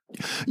glory.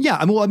 Yeah,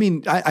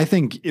 I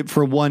think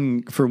for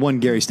one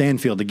Gary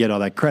Stanfield to get all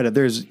that credit,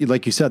 there's,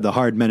 like you said, the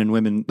hardworking men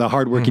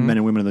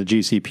and women of the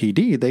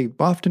GCPD, they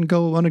often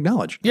go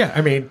unacknowledged.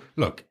 Yeah,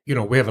 look,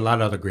 we have a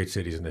lot of other great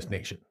cities in this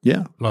nation.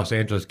 Yeah. Los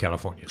Angeles,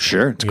 California.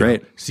 Sure, it's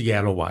great.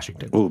 Seattle,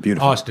 Washington. Oh,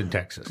 beautiful. Austin,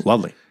 Texas.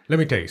 Lovely. Let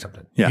me tell you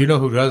something. Yeah. You know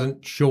who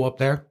doesn't show up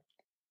there?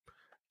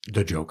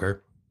 The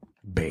Joker,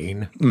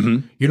 Bane.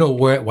 Mm-hmm. You know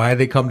why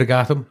they come to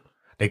Gotham?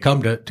 They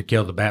come to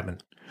kill the Batman,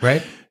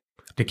 right?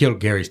 To kill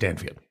Gary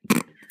Stanfield.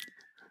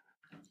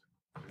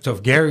 So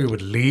if Gary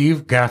would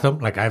leave Gotham,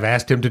 like I've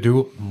asked him to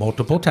do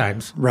multiple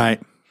times, Right.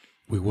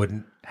 we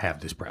wouldn't have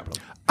this problem.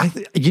 I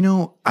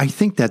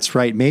think that's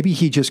right. Maybe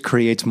he just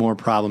creates more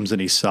problems than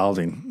he's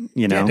solving,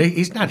 Yeah,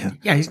 he's not.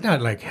 Yeah, he's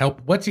not like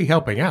help. What's he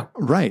helping out?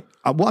 Right.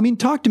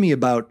 Talk to me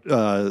about,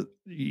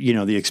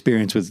 the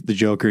experience with the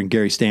Joker and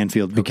Gary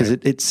Stanfield, because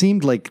it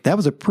seemed like that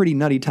was a pretty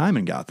nutty time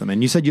in Gotham.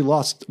 And you said you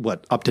lost,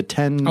 up to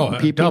 10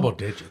 people? Double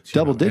digits.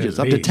 Double digits,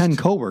 up to 10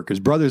 coworkers,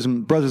 brothers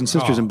and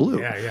sisters in blue.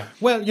 Yeah.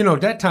 Well,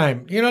 that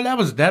time,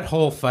 that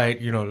whole fight,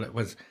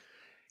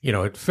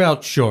 it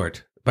felt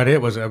short, but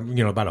it was,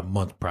 about a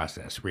month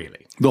process,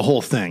 really. The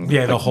whole thing.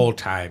 Yeah, the whole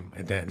time.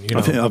 And then,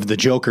 of the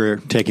Joker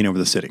taking over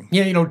the city.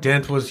 Yeah,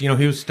 Dent was, he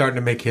was starting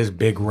to make his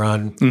big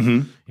run.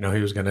 Mm-hmm.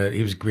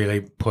 He was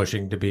really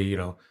pushing to be,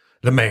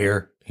 the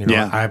mayor.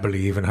 I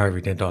believe in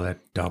Harvey Dent, all that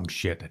dumb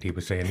shit that he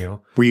was saying,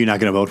 Were you not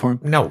going to vote for him?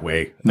 No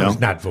way. No? I was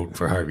not voting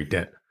for Harvey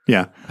Dent.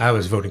 Yeah. I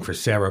was voting for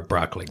Sarah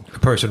Brockling, the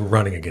person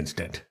running against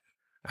Dent.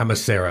 I'm a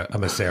Sarah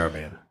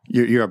man.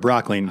 You're a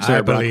Brockling.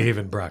 I believe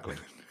in Brockling.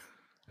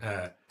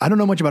 I don't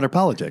know much about her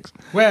politics.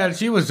 Well,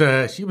 she was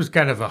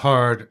kind of a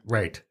hard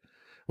right,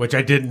 which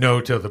I didn't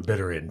know till the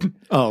bitter end.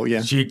 Oh,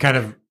 yeah. You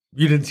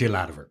didn't see a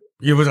lot of her.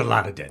 It was a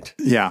lot of Dent.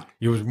 Yeah.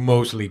 It was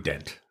mostly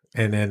Dent.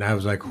 And then I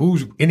was like,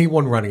 who's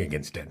anyone running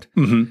against Dent?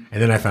 Mm-hmm.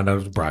 And then I found out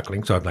it was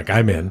Brockling. So I'm like,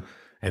 I'm in.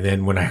 And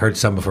then when I heard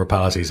some of her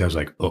policies, I was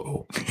like,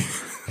 uh-oh.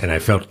 And I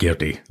felt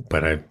guilty,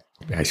 but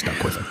I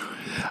stuck with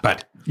her.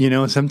 But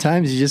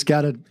sometimes you just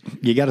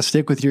gotta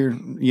stick with your,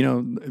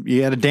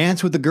 you gotta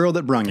dance with the girl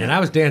that brung you. And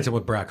I was dancing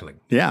with Brockling.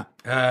 Yeah.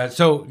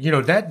 So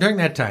that during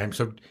that time,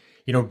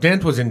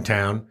 Dent was in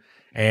town,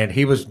 and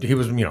he was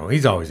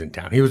he's always in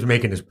town. He was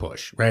making his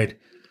push, right?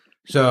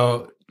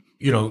 So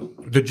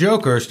the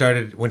Joker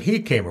started when he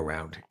came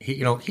around.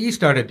 He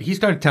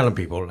started telling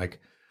people, like,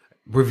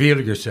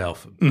 reveal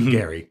yourself,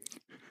 Gary.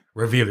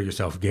 Reveal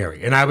yourself,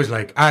 Gary. And I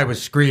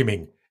was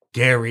screaming,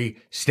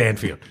 Gary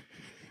Stanfield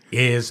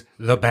is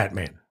the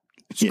Batman.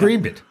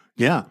 Screamed it.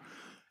 Yeah.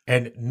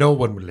 And no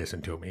one would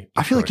listen to me.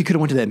 I feel like you could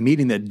have went to that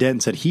meeting that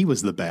Dent said he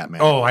was the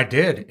Batman. Oh, I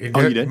did. You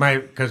did?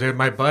 Because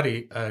my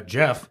buddy,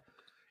 Jeff,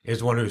 is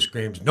the one who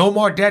screams, no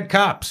more dead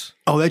cops.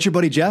 Oh, that's your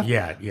buddy Jeff?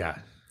 Yeah.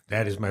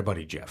 That is my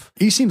buddy Jeff.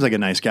 He seems like a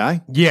nice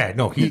guy. Yeah,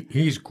 no,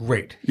 he's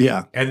great.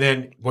 Yeah. And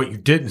then what you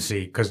didn't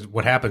see, because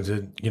what happens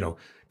is,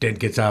 Dent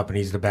gets up and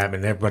he's the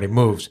Batman and everybody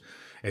moves,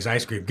 is I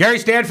scream, Gary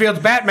Stanfield's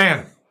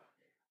Batman.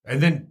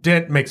 And then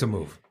Dent makes a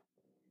move.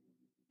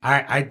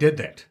 I did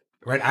that,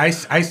 right? I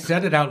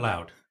said it out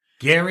loud.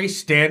 Gary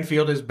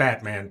Stanfield is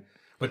Batman,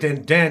 but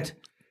then Dent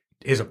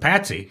is a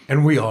patsy,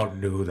 and we all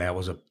knew that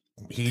was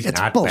he's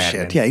not bullshit.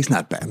 Batman. Yeah, he's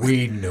not Batman.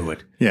 We knew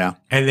it. Yeah.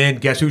 And then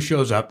guess who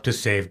shows up to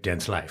save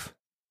Dent's life?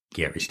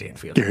 Gary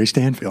Stanfield. Gary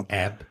Stanfield.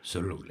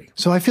 Absolutely.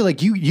 So I feel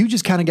like you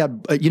just kind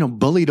of got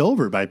bullied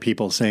over by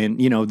people saying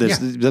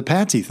the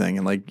Patsy thing,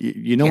 and like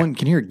no one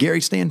can hear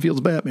Gary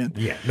Stanfield's Batman.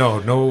 Yeah,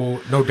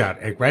 no doubt.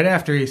 Right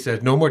after he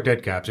says no more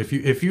dead cops. If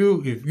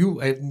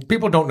you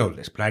people don't know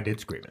this, but I did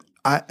scream it.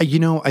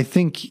 I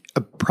think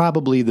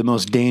probably the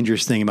most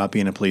dangerous thing about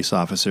being a police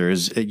officer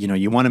is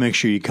you want to make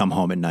sure you come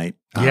home at night.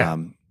 Yeah.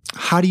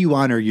 How do you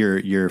honor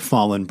your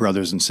fallen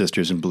brothers and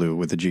sisters in blue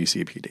with the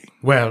GCPD?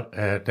 Well,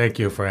 thank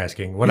you for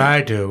asking. What I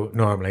do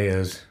normally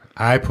is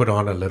I put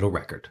on a little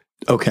record.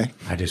 Okay.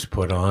 I just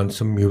put on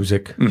some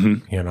music.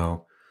 Mm-hmm.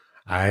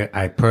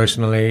 I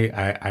personally,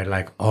 I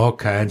like all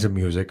kinds of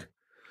music,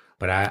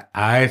 but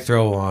I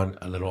throw on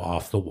a little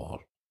Off the Wall.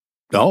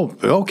 Oh,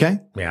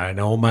 okay. Yeah, I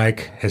know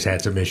Mike has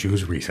had some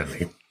issues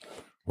recently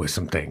with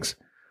some things,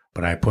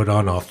 but I put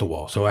on Off the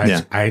Wall. So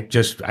I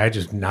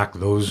just knock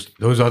those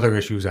other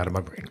issues out of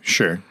my brain.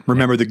 Sure.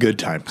 Remember the good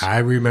times. I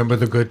remember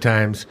the good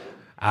times.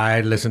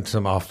 I listen to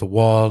some Off the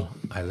Wall.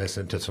 I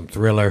listen to some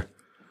Thriller.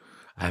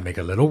 I make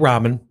a little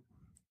ramen,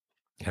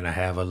 and I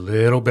have a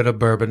little bit of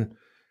bourbon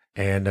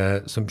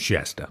and some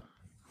Shasta.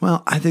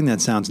 Well, I think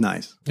that sounds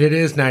nice. It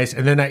is nice.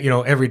 And then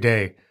every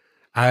day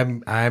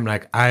I'm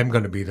like, I'm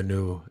going to be the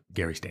new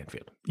Gary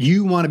Stanfield.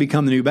 You want to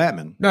become the new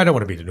Batman? No, I don't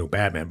want to be the new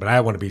Batman, but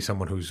I want to be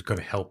someone who's going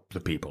to help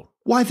the people.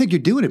 Well, I think you're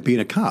doing it being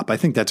a cop. I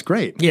think that's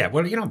great. Yeah,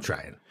 well, I'm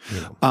trying.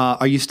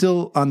 Are you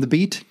still on the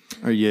beat?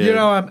 Are you?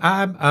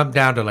 I'm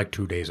down to like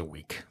 2 days a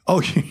week.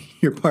 Oh,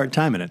 you're part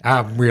time in it.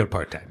 I'm real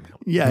part time now.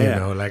 Yeah, you yeah.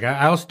 know, like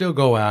I'll still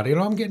go out. You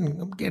know, I'm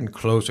getting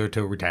closer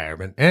to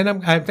retirement, and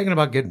I'm thinking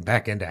about getting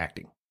back into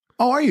acting.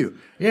 Oh, are you?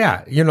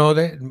 Yeah, you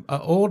know,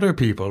 older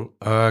people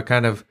are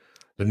kind of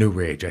the new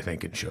rage, I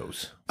think, in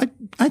shows.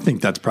 I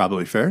think that's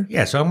probably fair.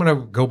 Yeah, so I'm going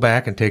to go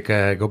back and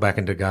go back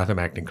into Gotham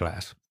acting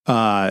class.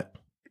 I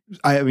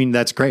mean,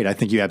 that's great. I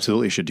think you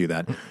absolutely should do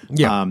that.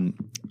 Yeah.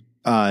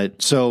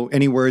 So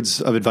any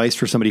words of advice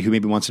for somebody who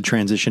maybe wants to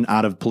transition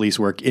out of police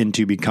work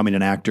into becoming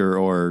an actor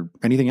or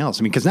anything else?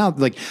 I mean, because now,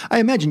 like, I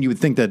imagine you would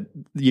think that,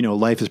 you know,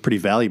 life is pretty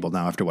valuable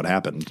now after what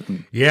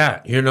happened.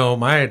 Yeah, you know,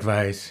 my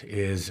advice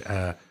is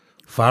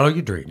follow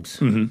your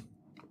dreams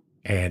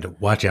and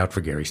watch out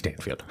for Gary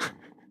Stanfield.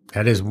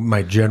 That is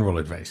my general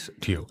advice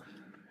to you.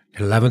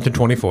 11th and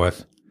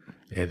 24th,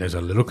 there's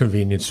a little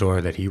convenience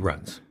store that he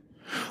runs.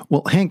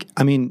 Well, Hank,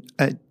 I mean,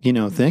 you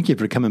know, thank you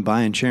for coming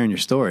by and sharing your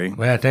story.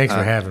 Well, thanks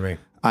for having me.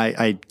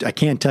 I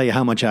can't tell you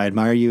how much I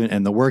admire you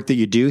and the work that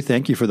you do.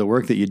 Thank you for the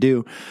work that you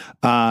do.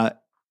 One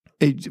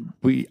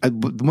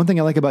thing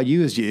I like about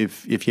you is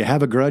if you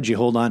have a grudge, you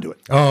hold on to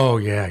it. Oh,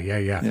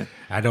 yeah.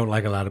 I don't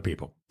like a lot of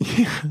people.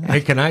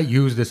 Hey, can I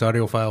use this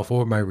audio file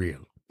for my reel?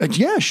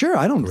 Yeah, sure.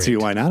 I don't see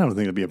why not. I don't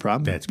think it'd be a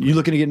problem. That's You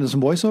looking to get into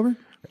some voiceover?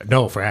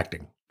 No, for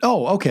acting.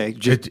 Oh, okay.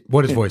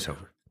 What is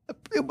voiceover?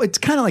 It's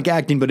kind of like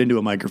acting, but into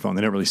a microphone.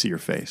 They don't really see your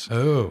face.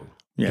 Oh.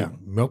 Yeah.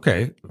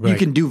 Okay. You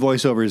can do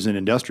voiceovers in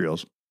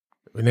industrials.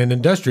 And an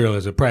industrial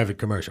is a private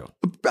commercial.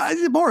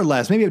 More or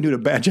less. Maybe I'm doing a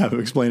bad job of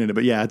explaining it,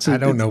 but yeah, I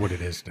don't know what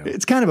it is. No.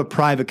 It's kind of a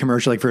private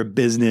commercial, like for a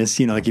business,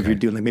 you know, like if you're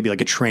doing like maybe like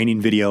a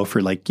training video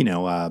for like, you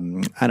know,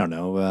 I don't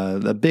know,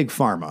 the big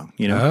pharma,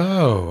 you know?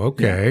 Oh,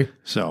 okay. Yeah.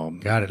 So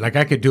got it. Like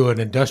I could do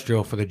an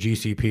industrial for the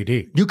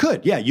GCPD. you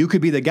could, yeah, you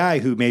could be the guy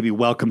who maybe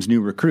welcomes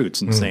new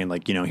recruits and saying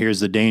like, you know,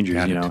 here's the dangers,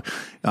 Got you it.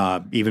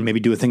 know, even maybe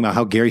do a thing about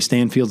how Gary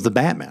Stanfield's the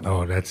Batman.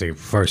 Oh, that's the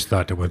first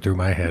thought that went through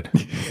my head.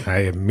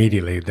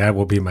 That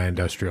will be my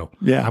industrial.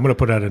 Yeah. I'm going to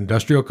put out an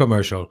industrial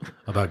commercial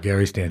about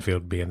Gary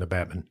Stanfield being the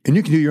Batman. And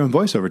you can do your own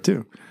voiceover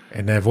too.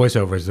 And that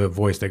voiceover is the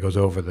voice that goes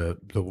over the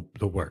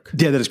work.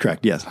 Yeah, that is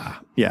correct. Yes.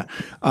 Yeah.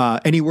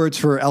 Any words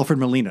for Alfred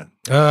Molina?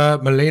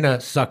 Melina,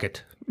 suck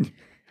it.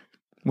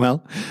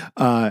 Well,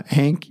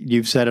 Hank,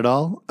 you've said it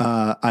all.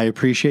 I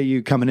appreciate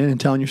you coming in and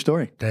telling your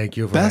story. Thank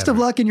you. For Best of having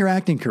me. luck in your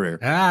acting career.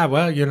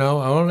 Well, you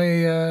know,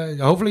 only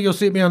hopefully you'll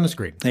see me on the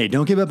screen. Hey,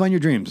 don't give up on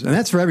your dreams. And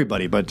that's for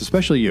everybody, but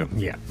especially you.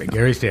 Yeah, but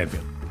Gary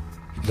Stanfield,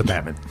 the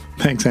Batman.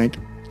 Thanks, Hank.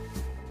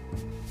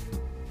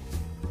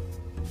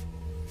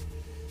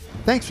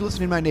 Thanks for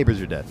listening to My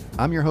Neighbors Are Dead.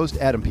 I'm your host,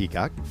 Adam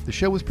Peacock. The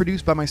show was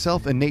produced by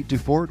myself and Nate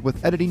Dufort,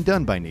 with editing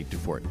done by Nate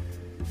Dufort.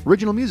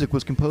 Original music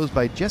was composed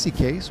by Jesse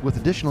Case, with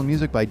additional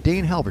music by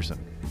Dane Halverson.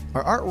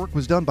 Our artwork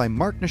was done by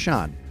Mark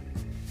Nishan.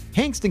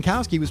 Hank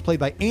Stankowski was played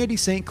by Andy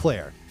St.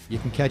 Clair. You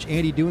can catch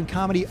Andy doing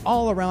comedy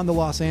all around the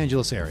Los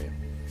Angeles area.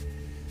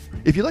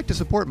 If you'd like to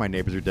support My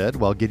Neighbors Are Dead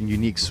while getting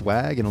unique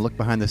swag and a look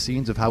behind the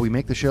scenes of how we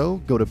make the show,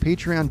 go to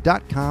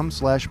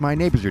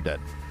patreon.com/myneighborsaredead.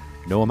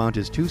 No amount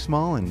is too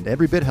small and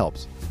every bit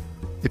helps.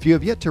 If you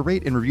have yet to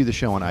rate and review the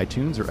show on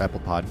iTunes or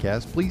Apple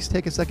Podcasts, please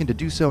take a second to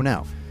do so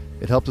now.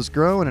 It helps us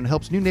grow and it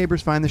helps new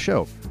neighbors find the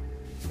show.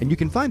 And you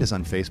can find us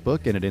on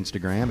Facebook and at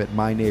Instagram at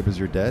My Neighbors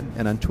Are Dead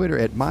and on Twitter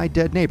at My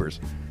Dead Neighbors.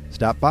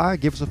 Stop by,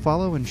 give us a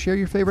follow, and share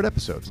your favorite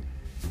episodes.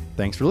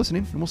 Thanks for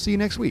listening, and we'll see you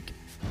next week.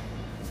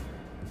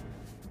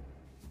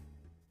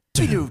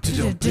 Did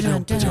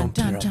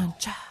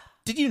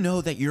you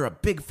know that you're a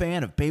big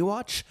fan of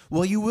Baywatch?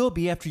 Well, you will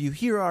be after you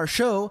hear our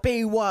show,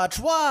 Baywatch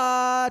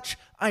Watch.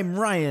 I'm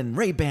Ryan,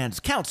 Ray-Ban's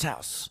Count's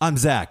House. I'm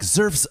Zach,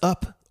 Zerf's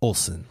Up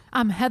Olsen.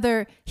 I'm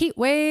Heather,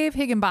 Heatwave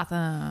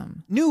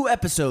Higginbotham. New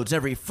episodes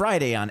every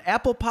Friday on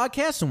Apple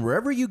Podcasts and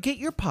wherever you get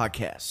your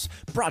podcasts.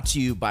 Brought to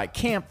you by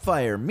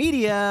Campfire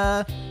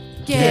Media.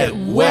 Get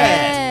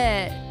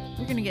wet.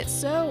 We're gonna get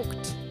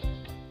soaked.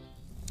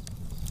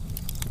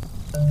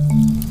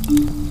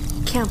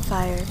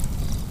 Campfire.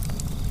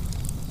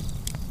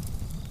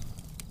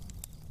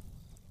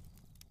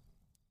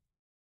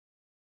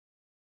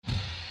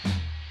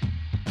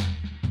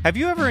 Have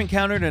you ever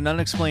encountered an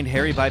unexplained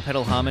hairy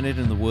bipedal hominid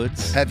in the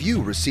woods? Have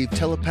you received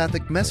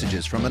telepathic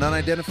messages from an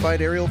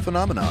unidentified aerial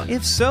phenomenon?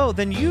 If so,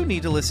 then you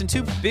need to listen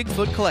to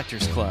Bigfoot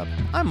Collectors Club.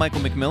 I'm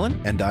Michael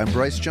McMillan. And I'm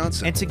Bryce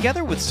Johnson. And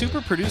together with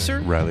super producer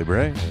Riley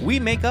Bray,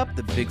 we make up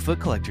the Bigfoot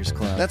Collectors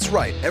Club. That's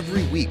right.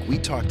 Every week we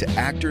talk to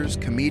actors,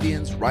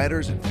 comedians,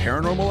 writers, and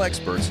paranormal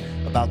experts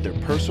about their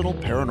personal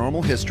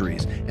paranormal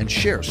histories and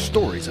share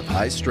stories of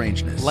high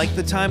strangeness. Like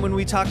the time when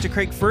we talked to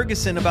Craig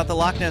Ferguson about the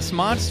Loch Ness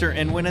Monster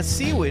and when a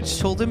sea witch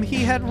told him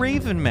he had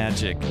raven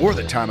magic. Or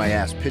the time I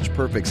asked Pitch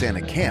Perfect's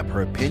Anna Camp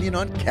her opinion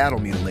on cattle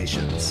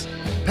mutilations.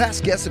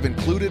 Past guests have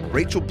included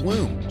Rachel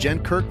Bloom,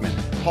 Jen Kirkman,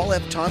 Paul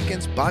F.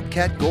 Tompkins,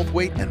 Bobcat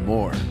Goldthwait, and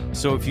more.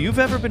 So if you've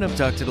ever been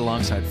abducted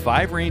alongside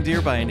 5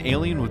 reindeer by an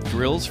alien with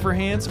drills for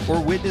hands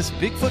or witnessed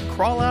Bigfoot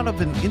crawl out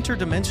of an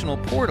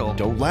interdimensional portal,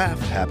 Don't laugh,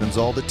 happens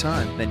all the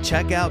time. then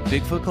check out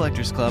Bigfoot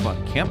Collectors Club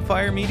on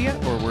Campfire Media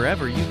or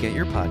wherever you get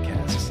your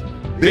podcasts.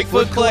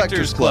 Bigfoot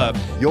Collectors Club.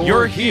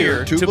 You're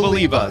here to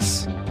believe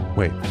us.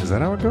 Wait, is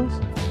that how it goes?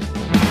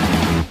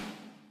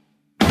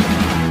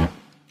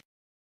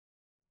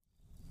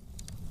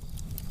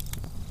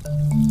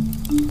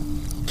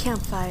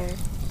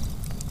 Campfire.